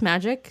Love, Sex,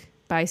 Magic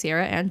by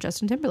Sierra and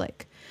Justin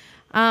Timberlake.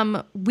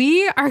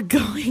 We are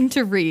going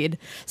to read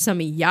some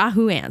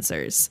Yahoo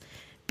Answers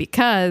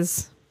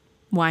because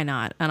why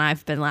not? And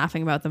I've been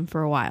laughing about them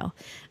for a while.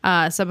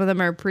 Some of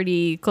them are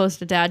pretty close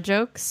to dad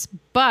jokes,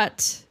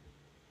 but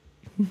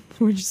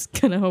we're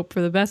just going to hope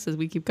for the best as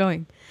we keep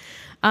going.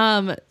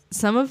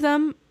 Some of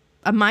them,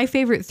 my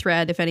favorite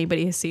thread, if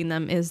anybody has seen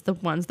them, is the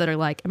ones that are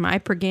like, am I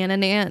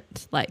pregnant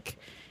aunt? Like,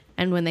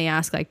 and when they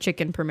ask like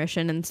chicken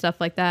permission and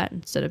stuff like that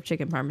instead of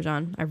chicken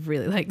parmesan. I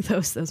really like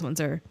those. Those ones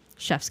are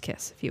chef's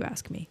kiss, if you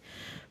ask me.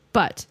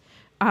 But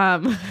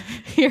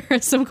here are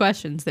some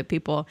questions that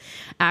people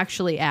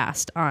actually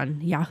asked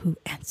on Yahoo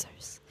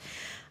Answers.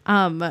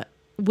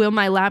 Will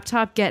my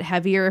laptop get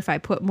heavier if I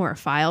put more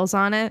files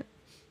on it?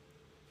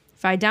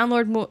 If I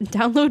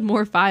download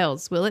more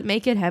files, will it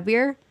make it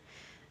heavier?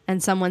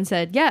 And someone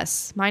said,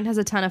 yes, mine has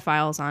a ton of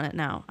files on it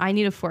now. I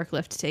need a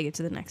forklift to take it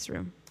to the next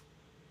room.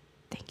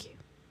 Thank you.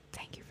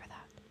 Thank you for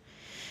that.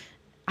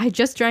 I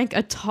just drank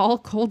a tall,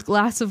 cold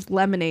glass of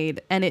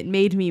lemonade and it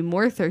made me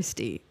more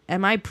thirsty.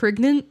 Am I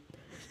pregnant?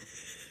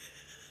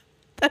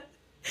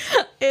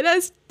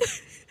 It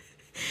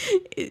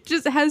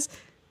just has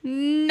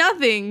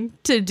nothing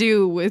to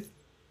do with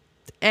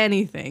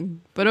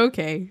anything, but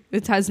okay.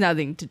 It has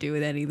nothing to do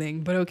with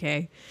anything, but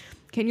okay.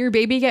 Can your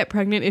baby get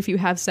pregnant if you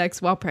have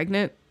sex while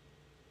pregnant?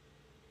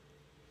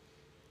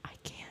 I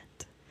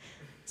can't.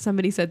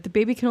 Somebody said the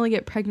baby can only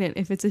get pregnant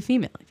if it's a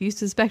female. If you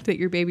suspect that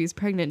your baby is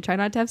pregnant, try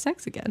not to have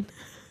sex again.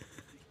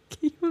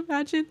 Can you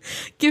imagine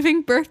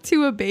giving birth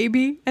to a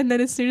baby and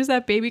then as soon as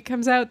that baby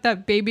comes out,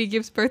 that baby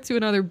gives birth to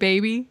another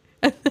baby?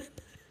 And then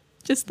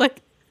just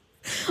like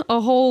a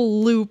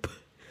whole loop.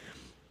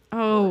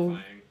 Oh.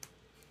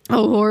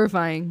 Oh,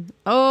 horrifying.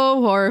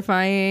 Oh,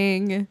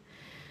 horrifying.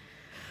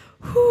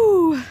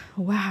 Whew.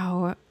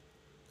 Wow.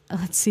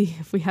 Let's see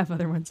if we have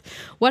other ones.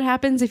 What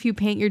happens if you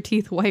paint your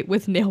teeth white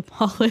with nail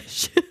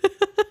polish?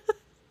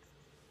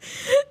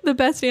 The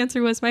best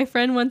answer was, my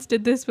friend once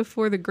did this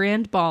before the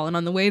grand ball, and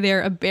on the way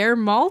there, a bear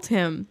mauled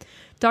him.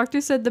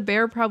 Doctor said the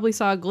bear probably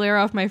saw a glare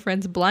off my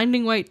friend's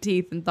blinding white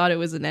teeth and thought it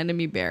was an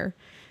enemy bear.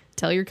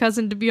 Tell your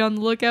cousin to be on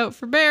the lookout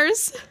for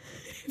bears.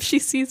 If she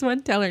sees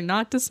one, tell her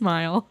not to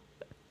smile.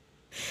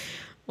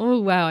 Oh,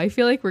 wow. I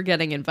feel like we're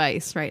getting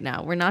advice right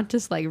now. We're not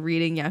just like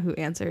reading Yahoo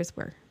Answers.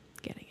 We're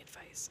getting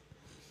advice.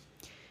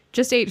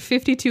 Just ate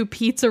 52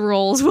 pizza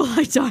rolls while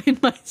I die in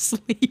my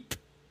sleep.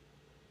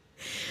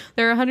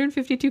 There are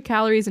 152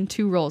 calories in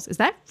 2 rolls. Is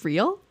that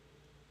real?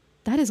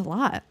 That is a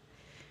lot.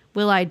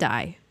 Will I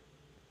die?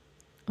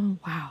 Oh,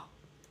 wow.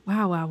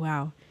 Wow, wow,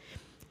 wow.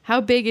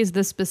 How big is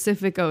the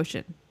Pacific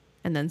Ocean?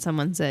 And then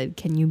someone said,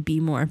 can you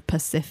be more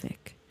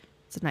Pacific?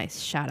 It's a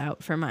nice shout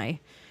out for my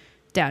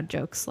dad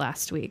jokes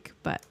last week.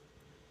 But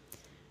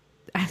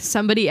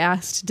somebody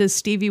asked, does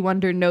Stevie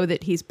Wonder know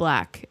that he's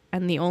black?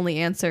 And the only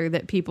answer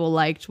that people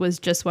liked was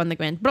just one that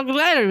went...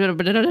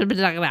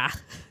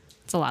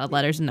 It's a lot of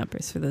letters and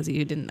numbers for those of you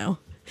who didn't know.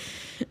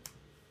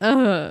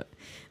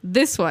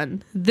 This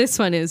one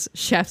is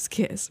Chef's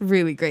Kiss.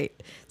 Really great.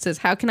 It says,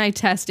 how can I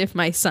test if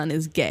my son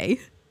is gay?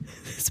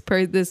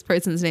 This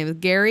person's name is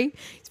Gary.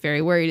 He's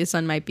very worried his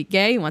son might be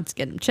gay. He wants to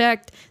get him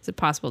checked. Is it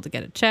possible to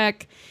get a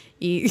check?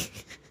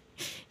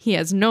 He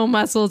has no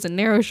muscles and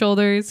narrow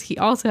shoulders. He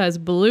also has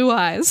blue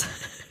eyes.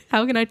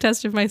 How can I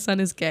test if my son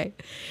is gay?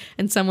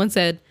 And someone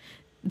said,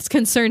 this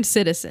concerned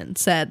citizen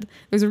said,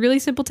 there's a really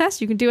simple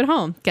test you can do at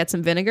home. Get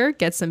some vinegar,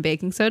 get some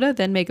baking soda,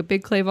 then make a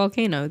big clay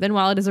volcano. Then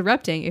while it is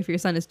erupting, if your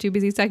son is too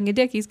busy sucking a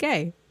dick, he's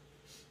gay.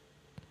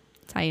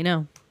 That's how you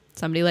know.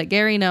 Somebody let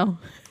Gary know.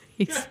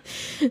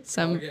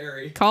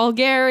 Call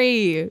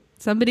Gary.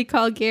 Somebody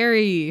call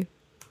Gary.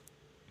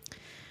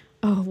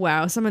 Oh,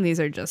 wow. Some of these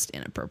are just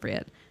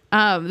inappropriate.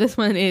 This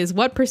one is,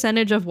 what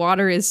percentage of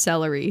water is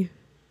celery?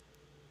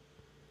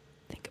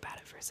 Think about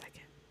it for a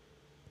second.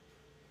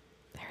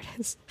 There it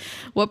is.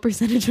 What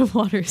percentage of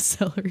water is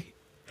celery?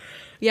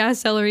 Yeah,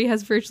 celery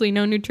has virtually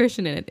no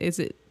nutrition in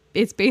it.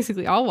 It's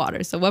basically all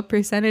water. So what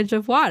percentage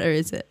of water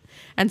is it?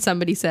 And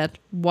somebody said,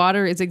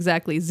 water is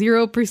exactly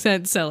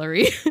 0%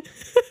 celery.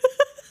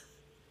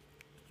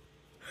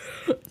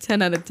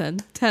 10 out of 10.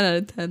 10 out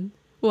of 10.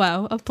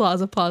 Wow.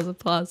 Applause, applause,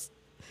 applause.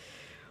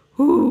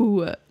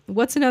 Ooh.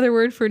 What's another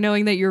word for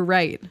knowing that you're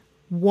right?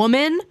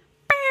 Woman?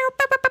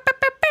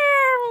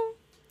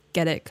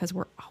 Get it? Because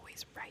we're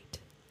always right.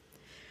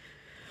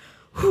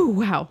 Ooh,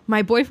 wow.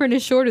 My boyfriend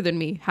is shorter than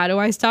me. How do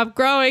I stop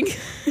growing?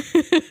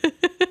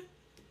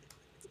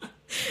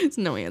 There's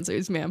no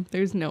answers, ma'am.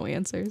 There's no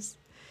answers.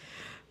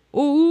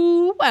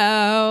 Ooh,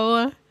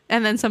 wow.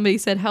 And then somebody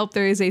said, help,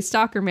 there is a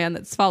stalker man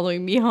that's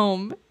following me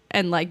home.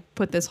 And like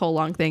put this whole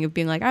long thing of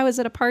being like, I was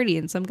at a party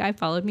and some guy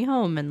followed me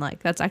home. And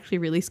like, that's actually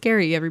really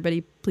scary.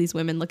 Everybody, please,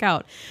 women, look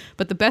out.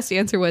 But the best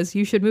answer was,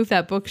 you should move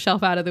that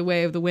bookshelf out of the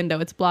way of the window.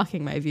 It's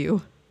blocking my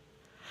view.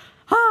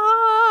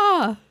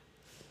 Ah!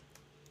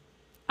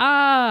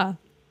 Ah!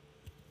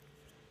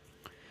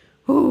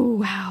 Ooh,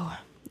 wow.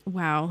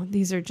 Wow.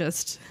 These are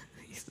just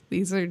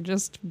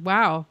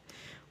wow.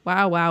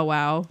 Wow, wow,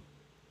 wow.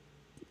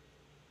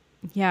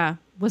 Yeah.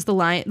 Was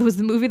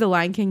the movie The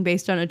Lion King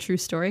based on a true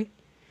story?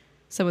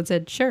 Someone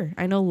said, sure,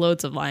 I know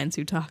loads of lions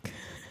who talk.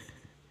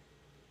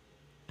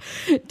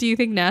 Do you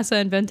think NASA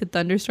invented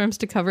thunderstorms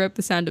to cover up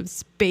the sound of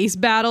space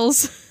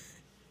battles?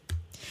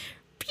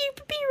 Pew,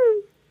 pew,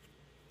 pew.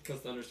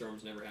 Because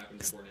thunderstorms never happened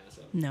before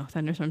NASA. No,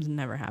 thunderstorms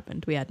never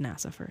happened. We had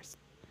NASA first.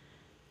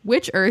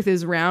 Which Earth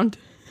is round?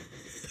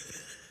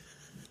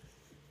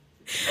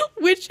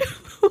 Which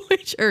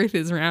Earth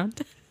is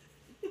round?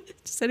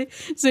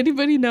 Does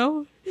anybody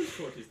know?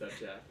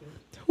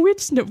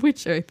 Which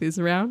Earth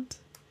is round?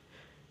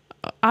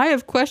 I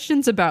have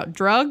questions about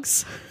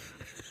drugs.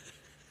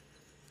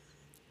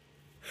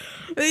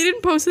 They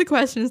didn't post the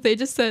questions. They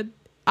just said,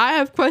 I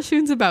have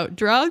questions about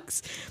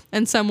drugs.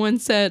 And someone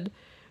said,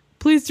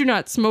 please do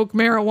not smoke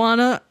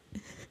marijuana.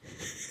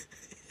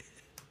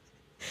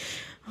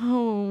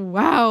 Oh,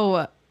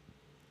 wow.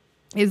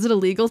 Is it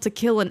illegal to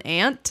kill an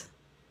ant?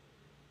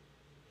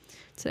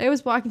 Today I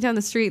was walking down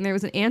the street and there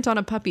was an ant on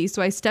a puppy,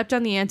 so I stepped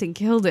on the ant and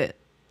killed it.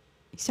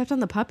 You stepped on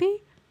the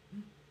puppy?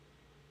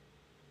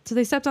 So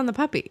they stepped on the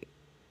puppy.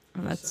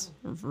 Oh, that's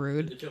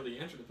rude. Did you kill the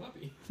ant or the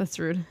puppy? That's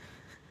rude.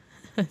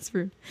 That's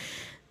rude.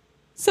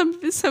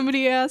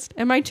 Somebody asked,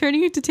 am I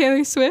turning into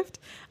Taylor Swift?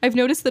 I've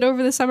noticed that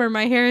over the summer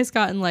my hair has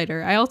gotten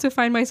lighter. I also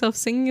find myself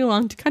singing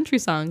along to country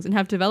songs and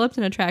have developed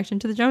an attraction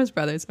to the Jonas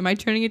Brothers. Am I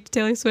turning into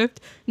Taylor Swift?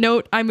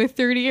 Note, I'm a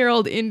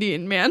 30-year-old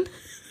Indian man.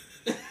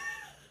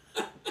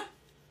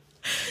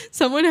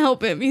 Someone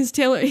help him. He's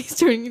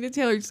turning into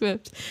Taylor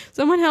Swift.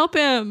 Someone help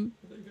him.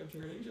 I think I'm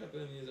turning Japanese.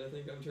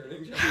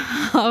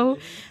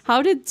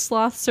 How did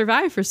sloths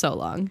survive for so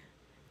long?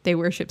 They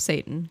worship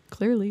Satan,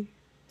 clearly.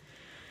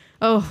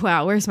 Oh,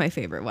 wow. Where's my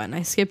favorite one?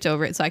 I skipped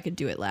over it so I could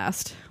do it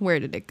last. Where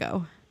did it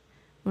go?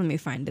 Let me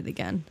find it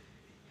again.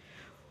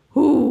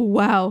 Ooh,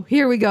 wow.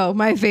 Here we go.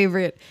 My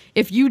favorite.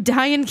 If you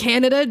die in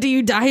Canada, do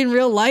you die in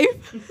real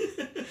life?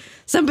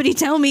 Somebody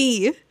tell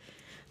me.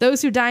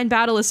 Those who die in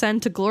battle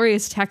ascend to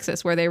glorious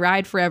Texas, where they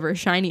ride forever,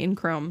 shiny and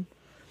chrome.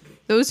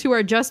 Those who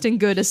are just and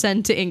good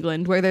ascend to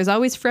England, where there's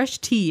always fresh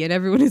tea and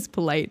everyone is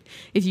polite.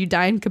 If you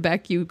die in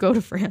Quebec, you go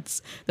to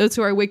France. Those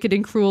who are wicked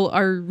and cruel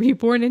are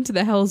reborn into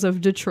the hells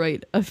of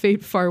Detroit, a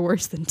fate far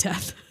worse than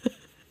death.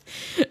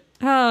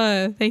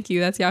 Thank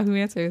you. That's Yahoo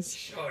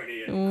Answers.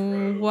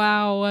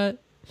 Wow.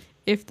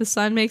 If the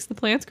sun makes the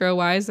plants grow,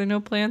 why is there no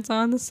plants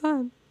on the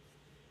sun?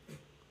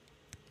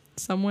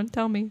 Someone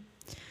tell me.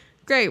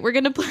 Great. We're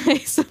going to play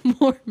some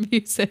more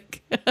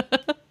music.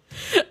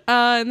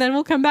 And then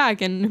we'll come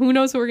back, and who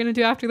knows what we're going to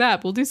do after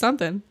that. We'll do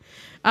something.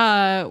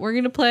 We're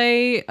going to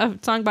play a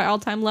song by All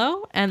Time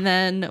Low, and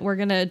then we're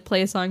going to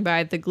play a song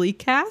by the Glee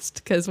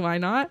cast, because why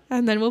not?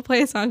 And then we'll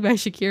play a song by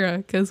Shakira,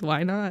 because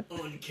why not?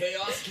 On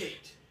Chaos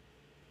Kate.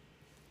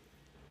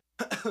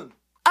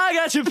 I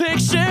got your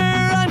picture,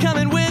 I'm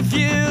coming with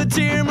you,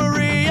 dear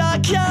Maria,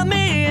 count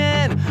me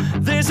in.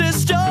 There's a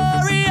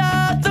story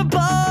at the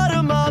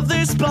bottom of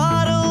this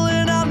bottle,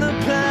 and I'm the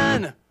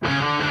pen.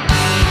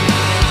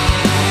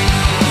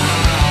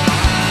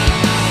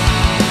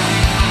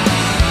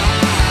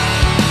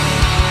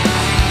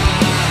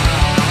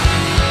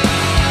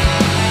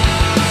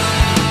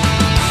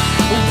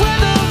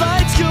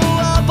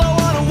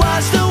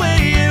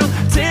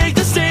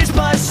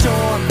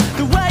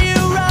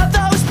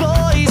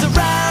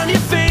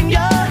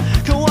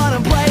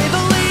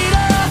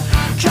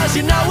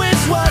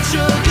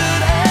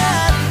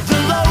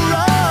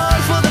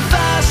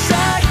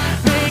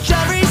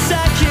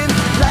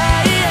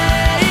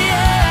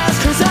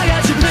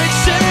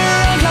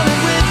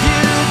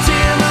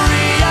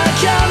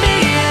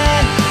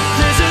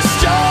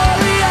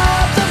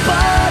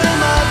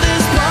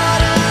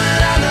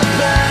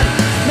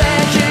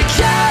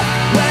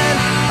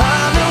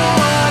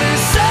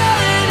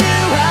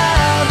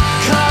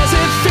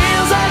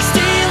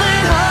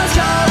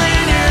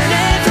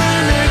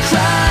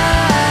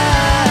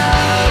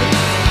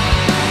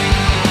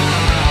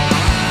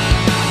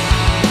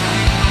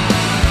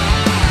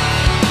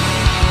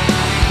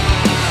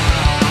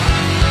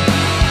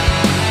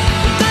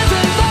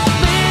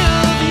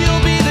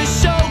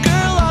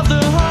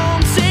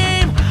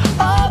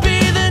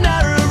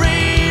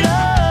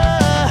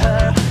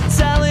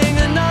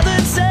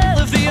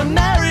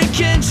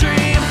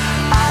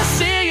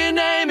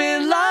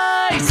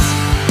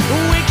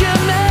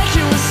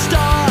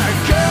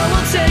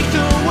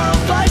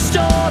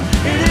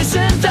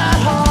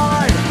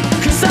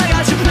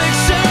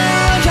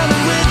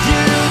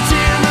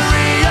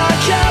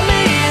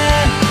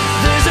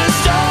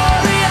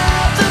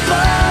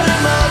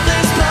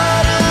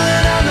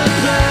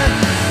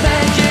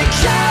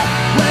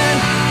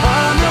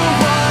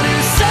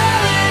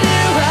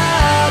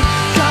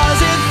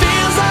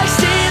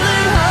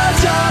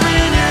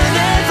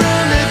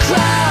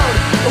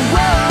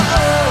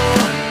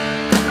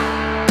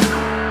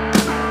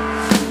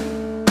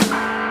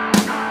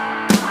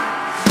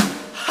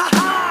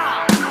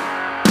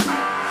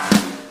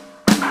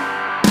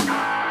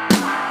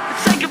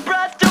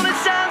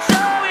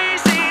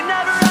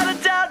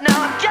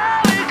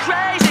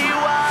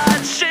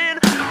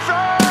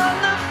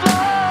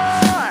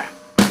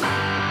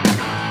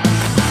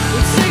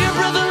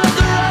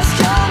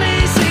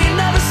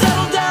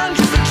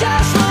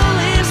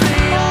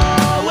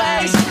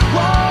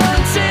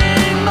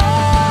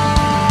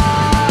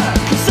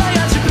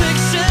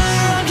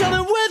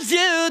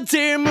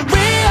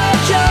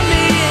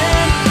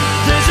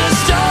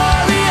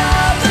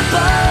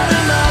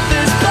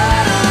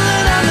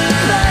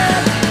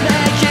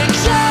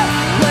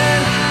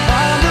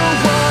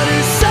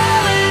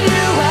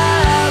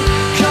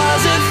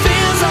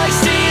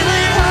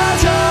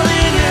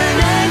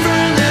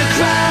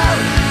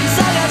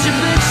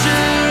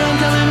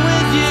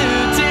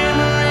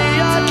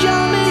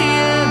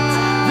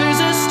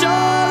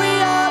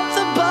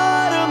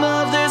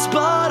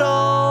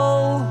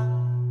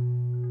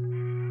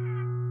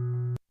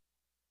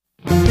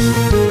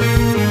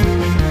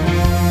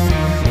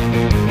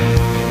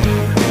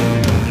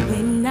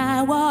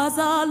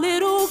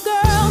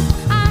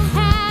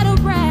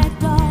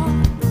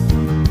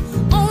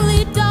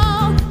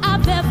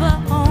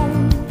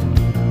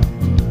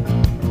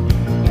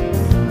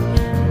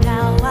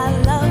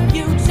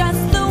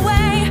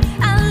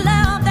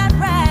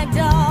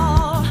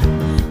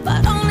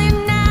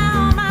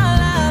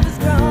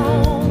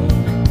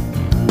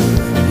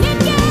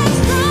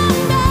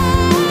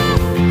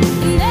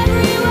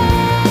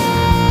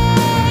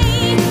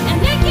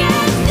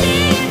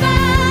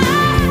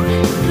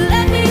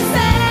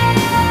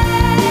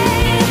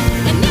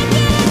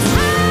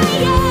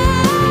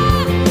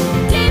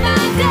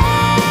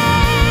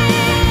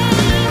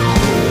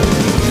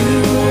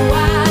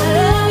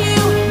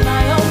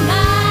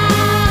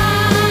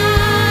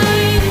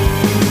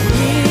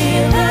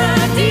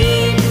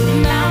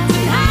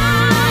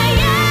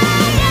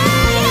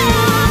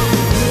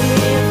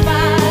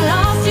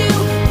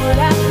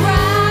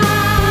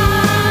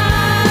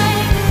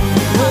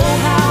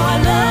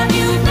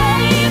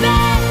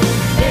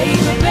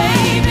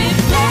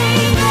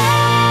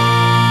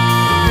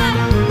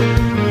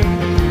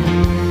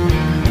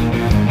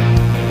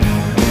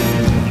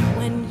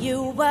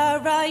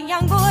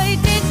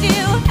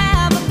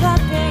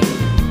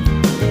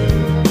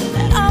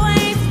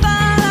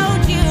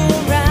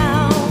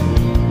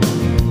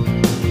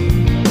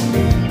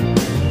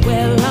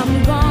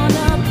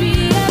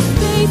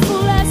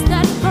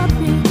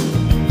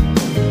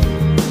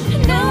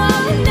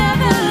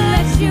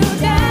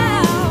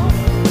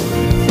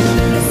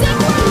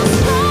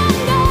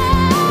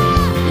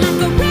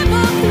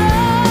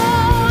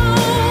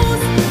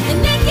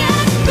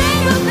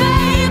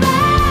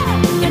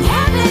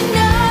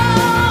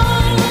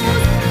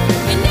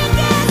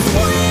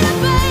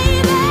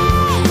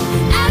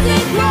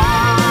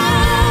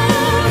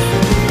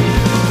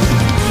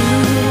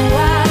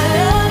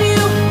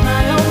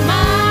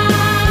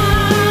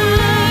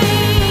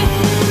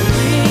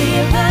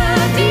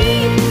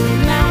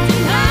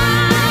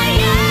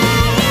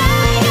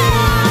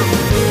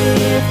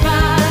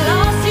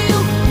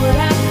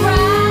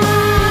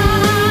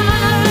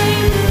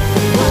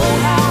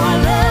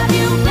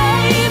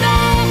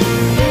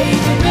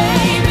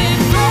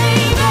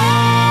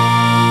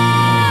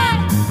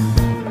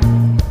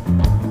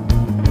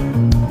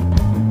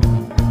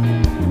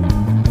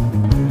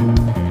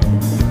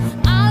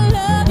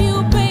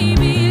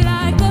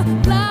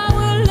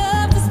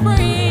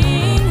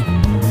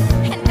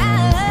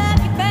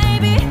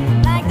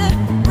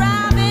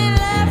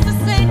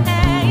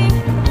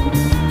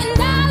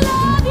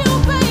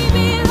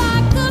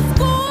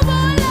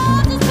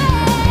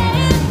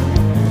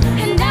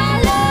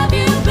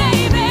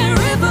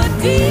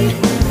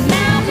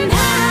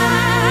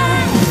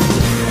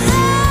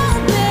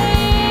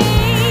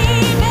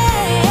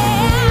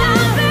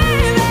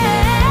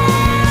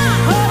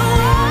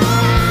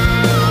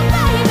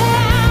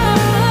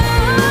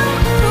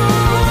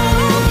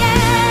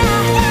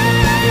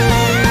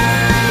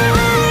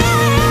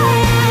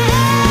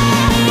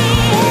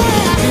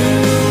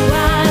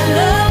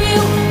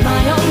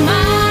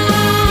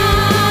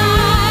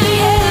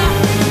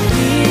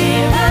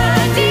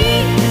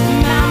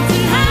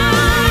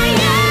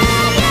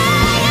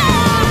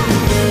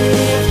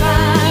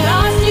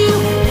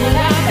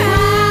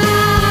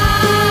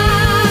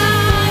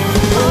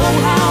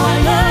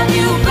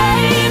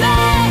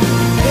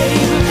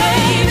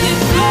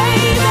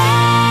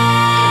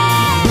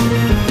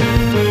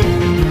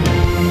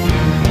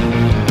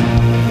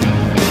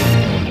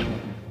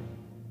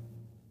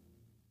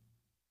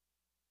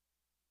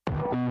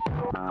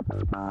 A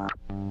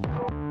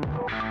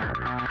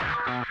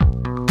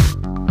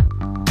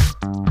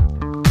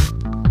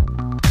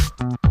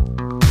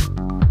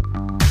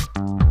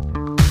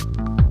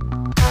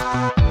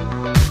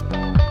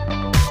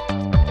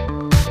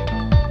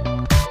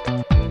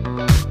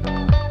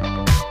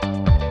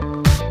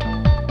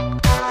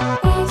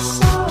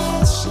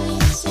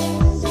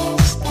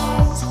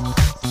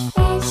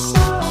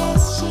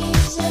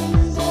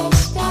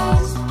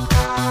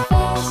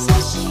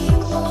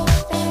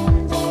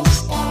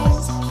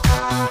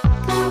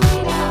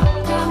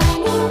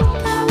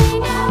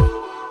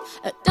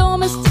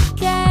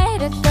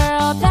domesticated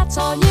girl, that's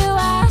all you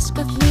ask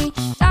of me.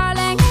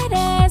 Darling, it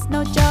is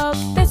no joke,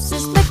 this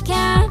is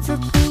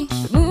lycanthropy.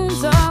 The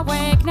moon's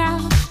awake now,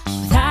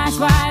 with eyes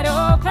wide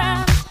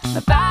open.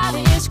 My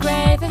body is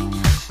craving,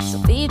 so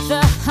feed the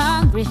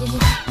hungry.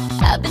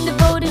 I've been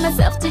devoting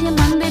myself to you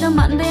Monday to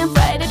Monday and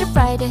Friday to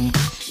Friday.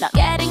 Not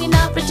getting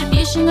enough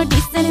retribution or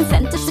decent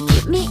incentives to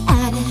keep me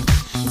at it.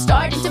 I'm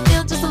starting to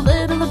feel just a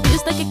little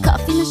abused, like a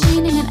coffee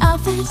machine in an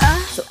office.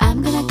 So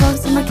I'm gonna go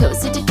somewhere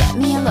cozy to get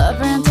me a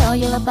lover and tell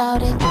you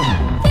about it.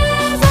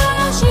 There's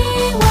a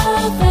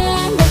she-wolf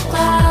in the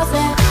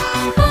closet.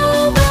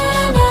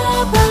 Open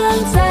up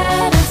and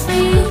set us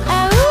free.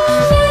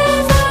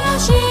 There's a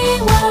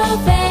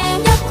she-wolf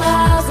in your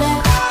closet.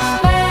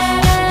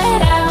 Let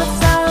it out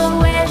so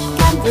it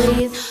can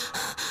breathe.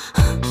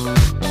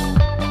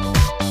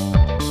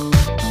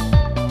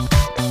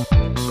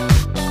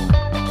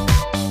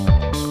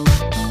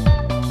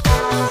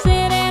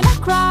 Sitting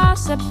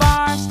across the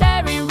bar,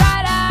 staring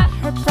right at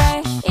her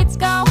prey. It's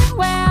going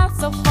well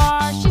so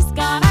far, she's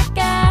gonna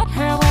get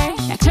her way.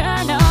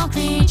 Nocturnal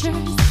creatures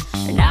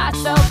are not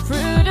so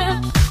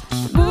prudent.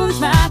 The moon's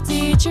my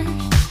teacher,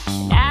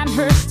 and I'm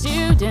her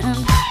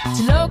student.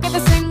 To look at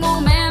the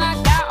single man,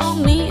 I got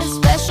on me a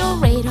special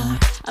radar.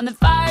 On the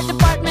fire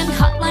department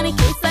hotline in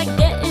case I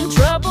get in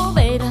trouble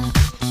later.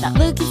 Not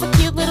looking for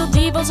cute little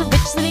divas or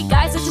rich city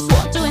guys, I just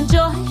want to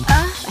enjoy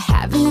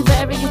having a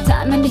very good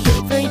time and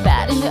behave very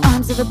bad in the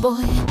arms of a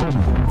boy.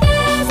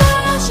 There's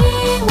a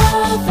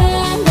she-wolf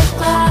in the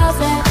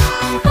closet.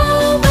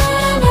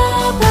 Open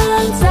up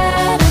and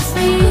set us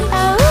free.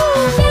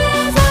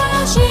 There's a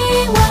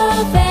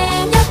she-wolf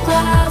in your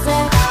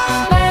closet.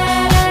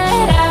 Let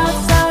it out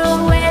so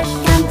it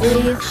can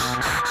breathe.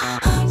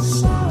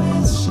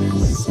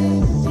 She's in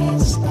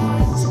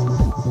disguise.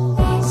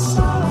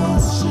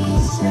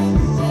 She's in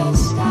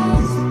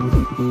disguise.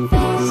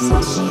 There's a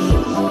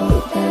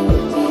she-wolf in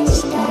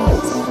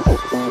disguise.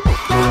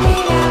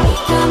 Coming out,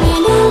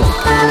 coming out,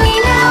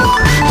 coming out.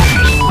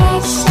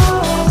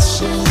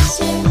 She's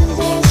in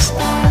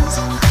disguise.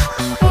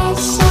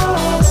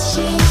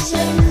 She's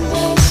in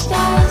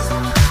disguise.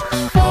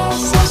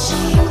 There's a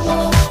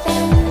she-wolf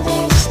in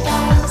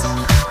disguise.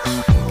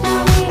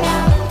 Coming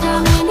out,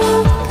 coming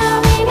out,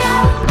 coming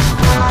out.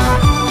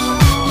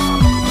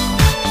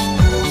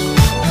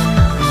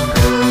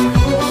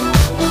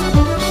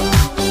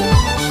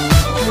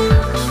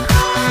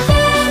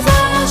 There's a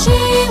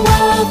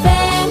she-wolf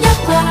in your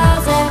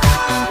closet.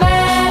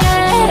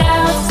 Let it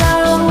out so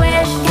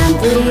it can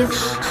breathe.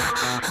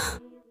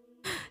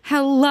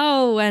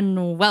 Hello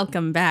and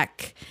welcome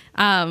back.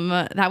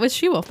 That was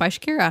She-Wolf by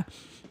Shakira.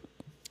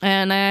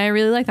 And I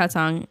really like that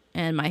song,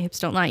 and my hips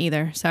don't lie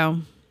either, so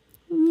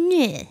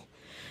meh.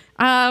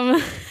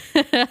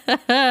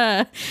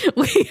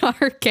 We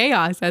are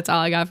chaos. That's all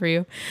I got for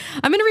you.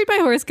 I'm gonna read my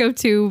horoscope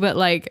too, but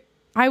like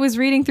I was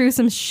reading through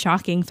some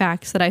shocking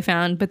facts that I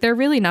found, but they're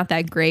really not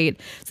that great.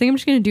 So I think I'm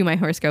just gonna do my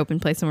horoscope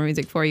and play some more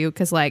music for you,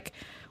 because like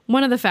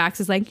one of the facts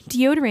is like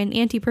deodorant,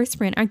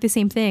 antiperspirant aren't the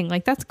same thing.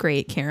 Like that's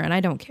great, Karen. I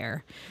don't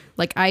care.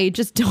 Like I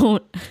just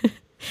don't.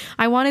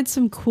 I wanted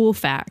some cool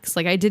facts.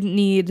 Like I just didn't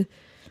need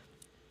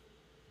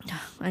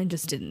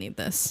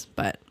this,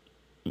 but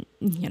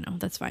you know,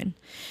 that's fine.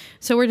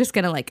 So we're just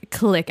going to like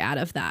click out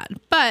of that.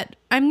 But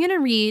I'm going to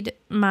read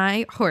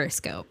my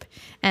horoscope.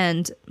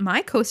 And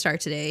my co-star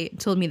today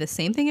told me the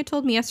same thing it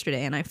told me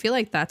yesterday. And I feel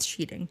like that's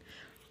cheating.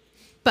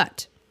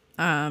 But,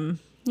 you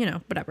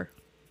know, whatever.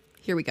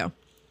 Here we go.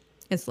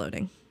 It's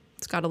loading.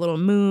 It's got a little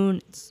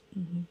moon.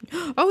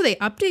 Oh, they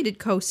updated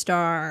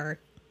co-star.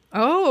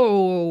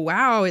 Oh,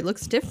 wow. It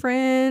looks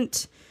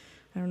different.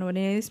 I don't know what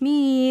any of this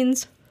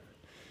means.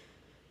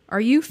 Are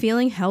you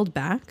feeling held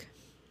back?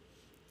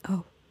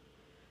 Oh,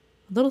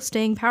 a little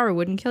staying power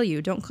wouldn't kill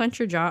you. Don't clench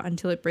your jaw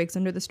until it breaks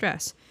under the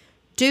stress.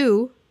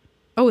 Do,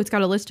 oh, it's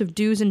got a list of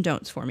do's and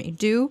don'ts for me.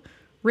 Do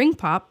ring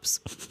pops,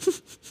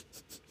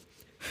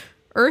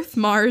 Earth,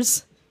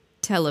 Mars,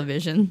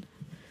 television.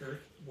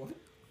 What?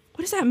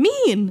 What does that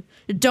mean?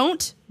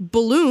 Don't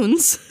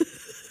balloons.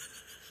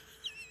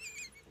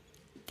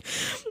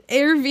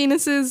 Air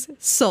Venuses,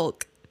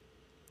 sulk.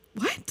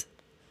 What?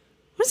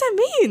 What does that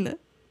mean?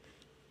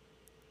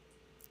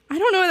 I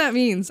don't know what that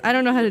means. I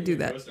don't know how to do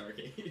that.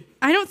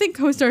 I don't think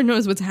CoStar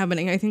knows what's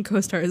happening. I think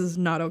CoStar is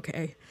not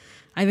okay.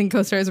 I think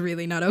CoStar is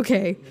really not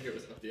okay. I think it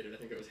was updated. I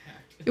think it was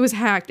hacked. It was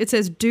hacked. It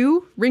says,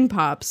 do ring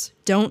pops,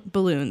 don't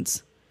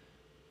balloons.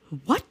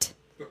 What?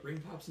 But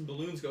ring pops and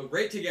balloons go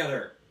great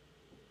together.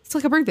 It's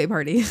like a birthday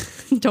party.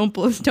 Don't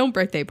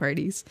birthday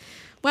parties.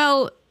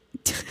 Well,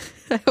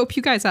 I hope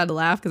you guys had a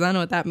laugh because I know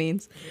what that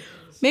means.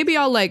 Maybe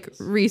I'll like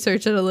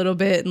research it a little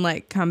bit and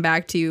like come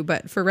back to you.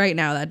 But for right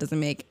now, that doesn't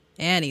make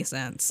any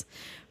sense.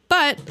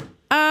 But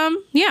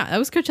yeah, that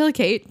was Coachella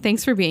Kate.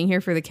 Thanks for being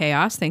here for the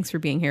chaos. Thanks for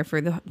being here for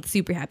the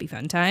super happy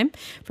fun time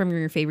from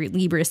your favorite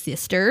Libra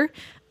sister.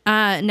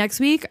 Next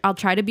week, I'll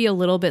try to be a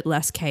little bit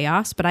less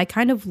chaos, but I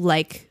kind of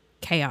like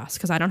chaos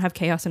because I don't have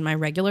chaos in my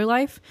regular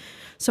life.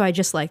 So I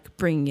just like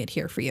bringing it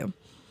here for you.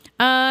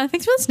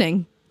 Thanks for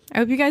listening. I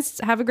hope you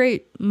guys have a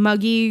great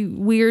muggy,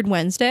 weird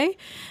Wednesday.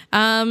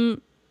 Yeah,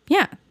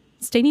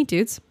 stay neat,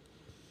 dudes.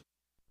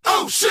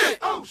 Oh shit!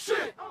 Oh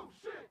shit!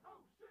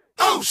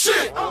 Oh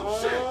shit! Oh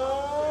shit!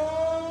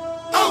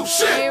 Oh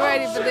shit! Are you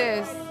ready for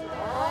this?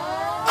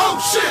 Oh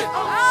shit!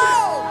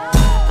 Oh!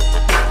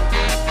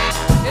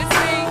 It's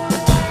me,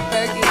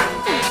 Fergie.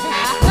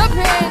 The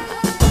Pin.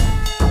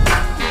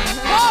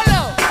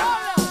 Polo.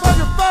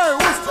 Fucking Bird,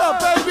 what's up,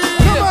 baby?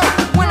 Come on.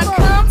 When I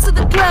come to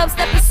the club,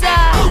 step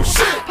aside. Oh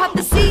shit! Pop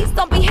the seats,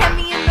 don't be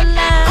heavy in the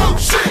line. Oh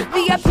shit!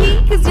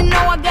 VIP, cause you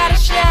know I gotta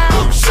shine.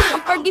 Oh shit!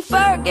 I'm Fergie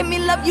Ferg, give me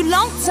love you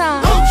long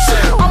time. Oh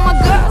shit! All my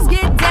girls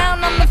get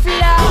down on the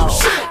floor. Oh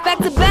shit! Back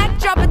to back,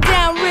 drop it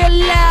down real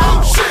loud.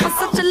 Oh shit! I'm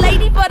such a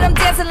lady, but I'm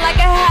dancing like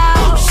a house.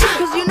 Oh shit!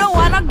 Cause you know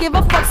I don't give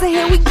a fuck, so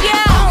here we go.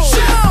 Oh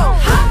shit!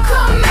 How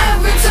come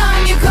every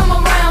time you come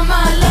around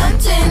my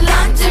London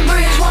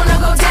Bridge wanna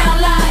go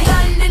down like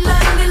London,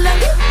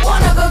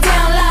 wanna go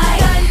down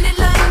like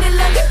London,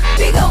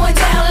 be going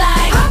down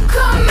like. How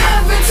come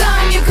every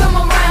time you come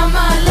around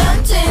my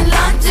London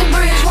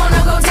Bridge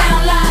wanna go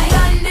down like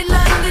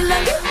London,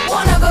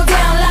 wanna go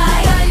down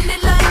like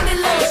London,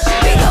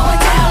 be going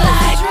down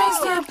like. Drinks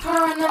start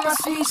pouring and my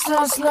speech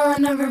starts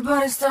slurring.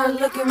 Everybody start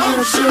looking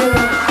real good.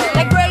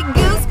 Like Grey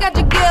Goose, got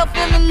your girl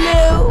feeling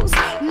loose.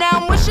 Now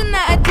I'm wishing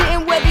that I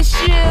didn't wear these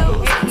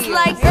shoes. It's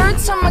like every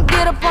time I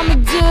get up on the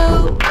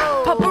do,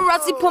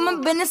 paparazzi put my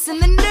business in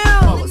the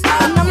news.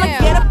 And I'm like,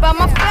 get up out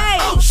my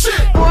face.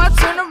 Or I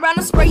turn around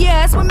and spray your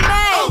ass with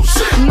mace.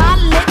 My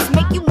lips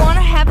make you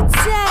wanna have a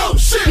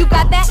taste. You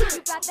got that?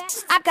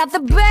 I got the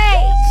bass.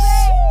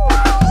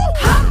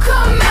 How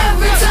come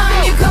every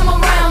time you come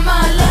around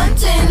my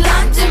London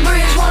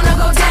Bridge wanna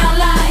go down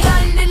like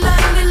London,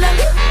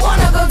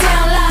 wanna go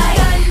down like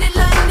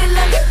London,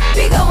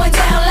 be going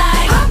down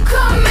like. How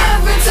come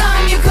every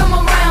time you come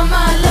around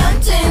my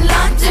London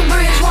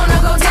Bridge wanna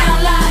go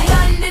down like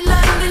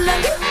London,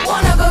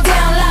 wanna go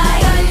down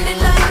like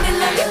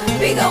London,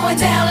 be going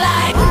down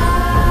like.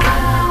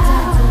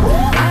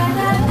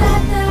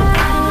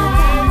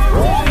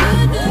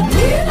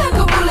 Feel like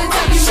a bullet,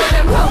 take you with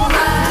a pole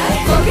ride.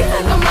 Forget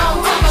like I'm on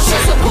mama,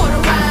 she'll support a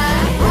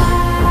ride.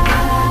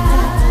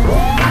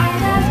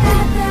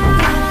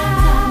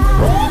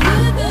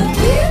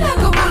 Feel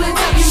like a bullet,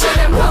 take you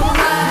with a pole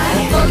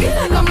ride. Forget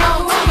like I'm on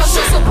mama,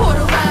 she'll support a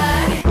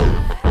ride.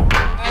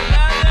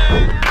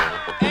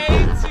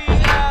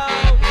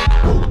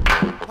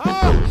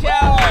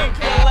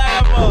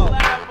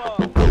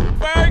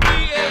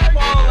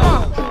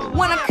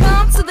 When I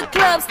come to the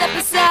club, step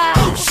aside.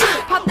 Oh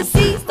shit! Pop the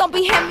seats, don't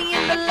be heavy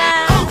in the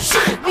line. Oh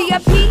shit!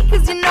 VIP,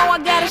 cause you know I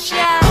gotta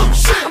shine. Oh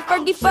shit! I'm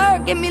Fergie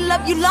Ferg, give me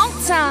love you long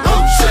time.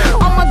 Oh shit!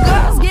 All my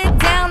girls get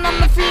down on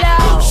the floor.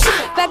 Oh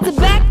shit! Back to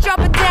back, drop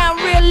it down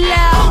real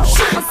loud. Oh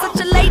shit! I'm such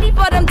a lady,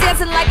 but I'm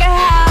dancing like a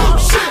house. Oh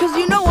shit! Cause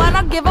you know I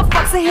don't give a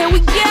fuck, so here we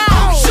go.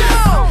 Oh shit!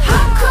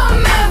 How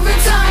come every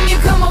time you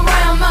come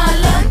around my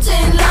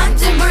London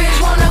Bridge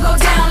wanna go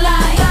down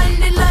like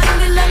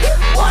London,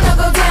 wanna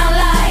go down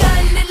like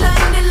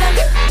London,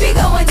 be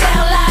going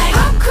down like.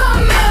 How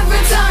come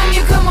every time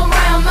you come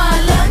around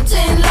my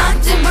London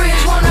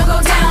Bridge wanna go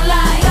down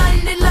like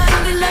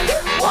London,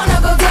 wanna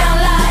go down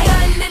like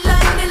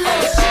London,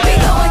 be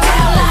going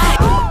down like.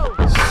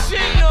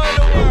 Shit on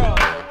the world.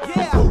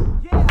 Yeah.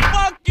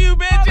 Fuck you,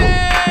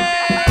 bitches.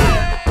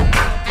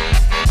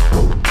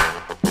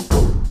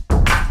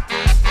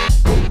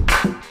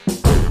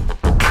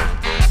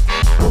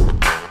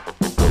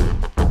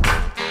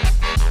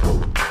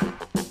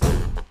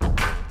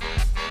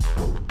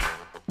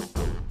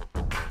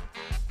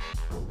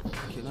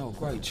 You know,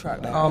 great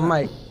track. That, Oh,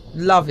 mate,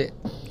 love it.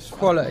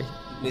 Quality.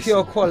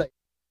 Pure quality.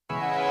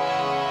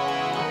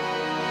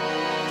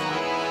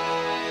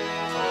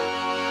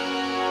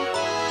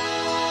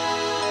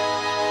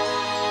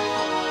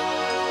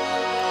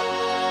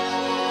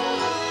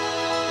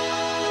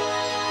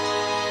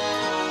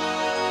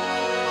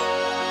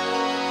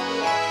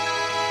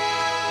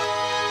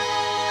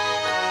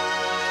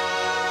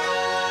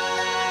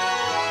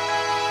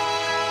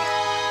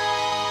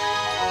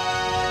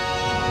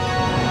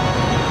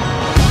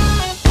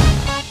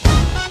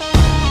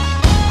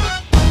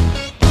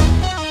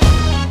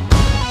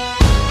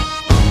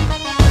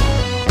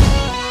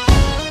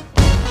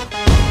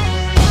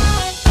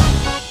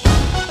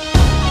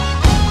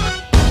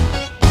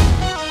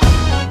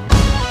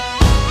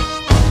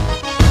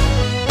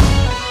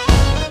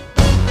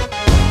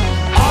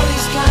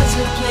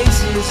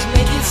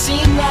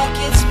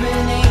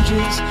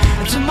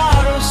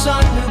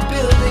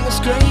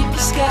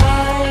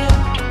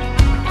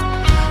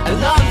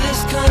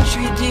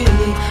 country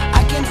dearly.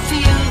 I can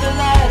feel the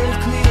ladder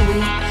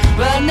clearly,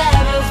 but I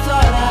never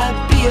thought I'd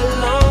be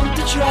alone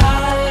to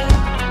try.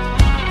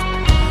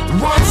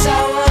 Once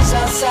I was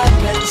outside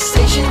Penn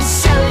Station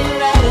selling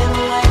red and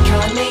white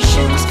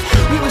carnations.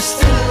 We were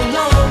still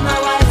alone, my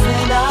wife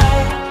and I.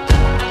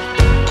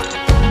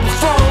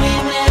 Before we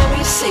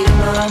married, saved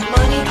my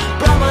money,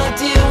 brought my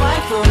dear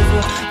wife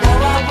over. Now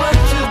I work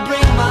to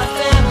bring my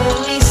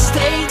family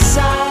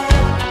stateside.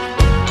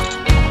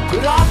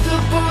 Got off the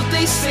boat,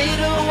 they stayed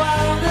a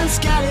while, then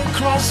scattered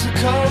across the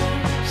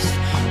coast.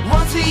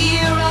 Once a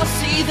year I'll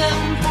see them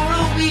for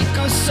a week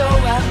or so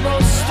at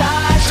most.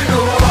 I take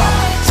a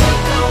walk,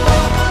 take a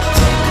walk,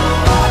 take a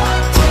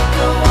walk, take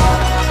a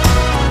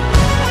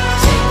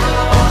walk, take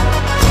a walk,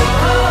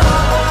 take a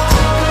walk,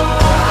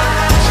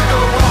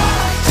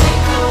 take a walk,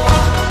 take a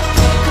walk,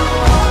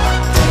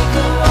 take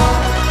a walk, take a walk,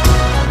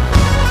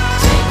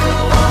 take a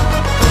walk,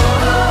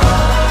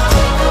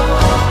 take a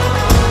walk.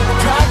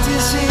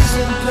 Practice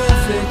isn't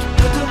perfect,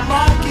 but the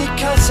market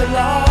cuts a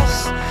loss.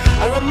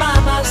 I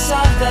remind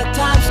myself that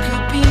times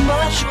could be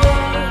much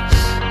worse.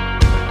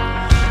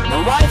 My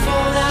wife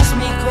won't ask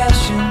me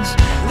questions,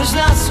 there's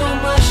not so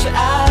much to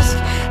ask,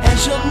 and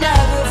she'll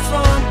never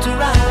flaunt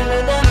around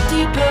an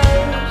empty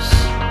purse.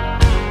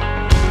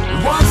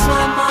 Once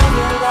my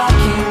mother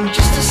came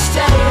just to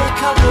stay a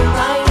couple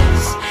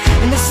nights,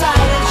 and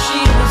decided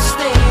she would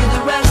stay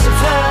the rest of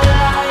her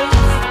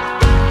life.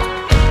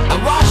 I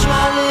watch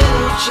my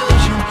little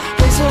children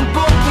play some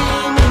board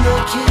game in the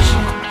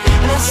kitchen,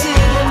 and I sit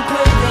and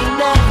pray they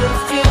never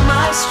feel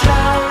my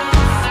strife.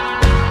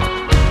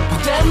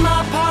 But then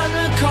my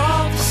partner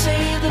called to say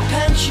the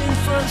pension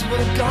funds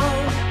were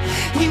gone.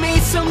 He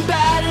made some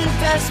bad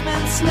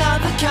investments, now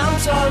the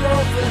accounts are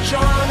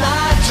overdrawn.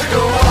 I took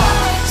a walk,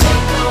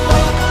 take a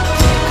walk,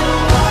 take a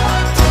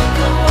walk, take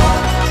a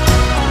walk,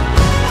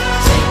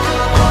 take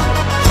a walk,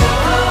 take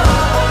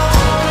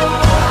a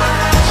walk,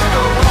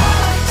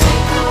 take a walk,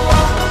 take a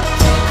walk,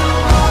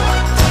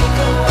 take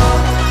a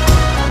walk,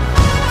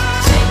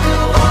 take a walk, take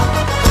a walk,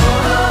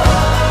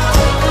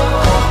 take a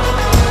walk.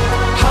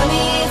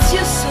 Honey, it's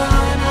your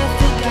son, I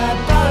think I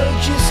borrowed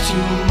just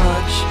too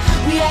much.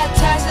 We had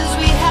taxes,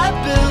 we had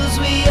bills,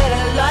 we had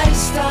a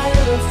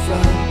lifestyle of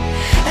fun.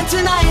 And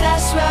tonight I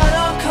swear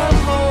I'll come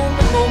home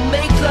and we'll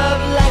make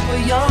love like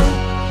we're young.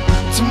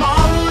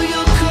 Tomorrow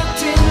you'll cook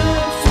dinner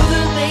for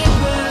the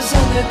neighbors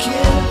and their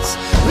kids.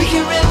 We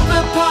can rip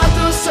apart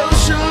those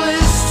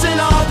socialists and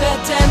all their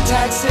damn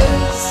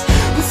taxes.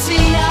 But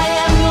see, I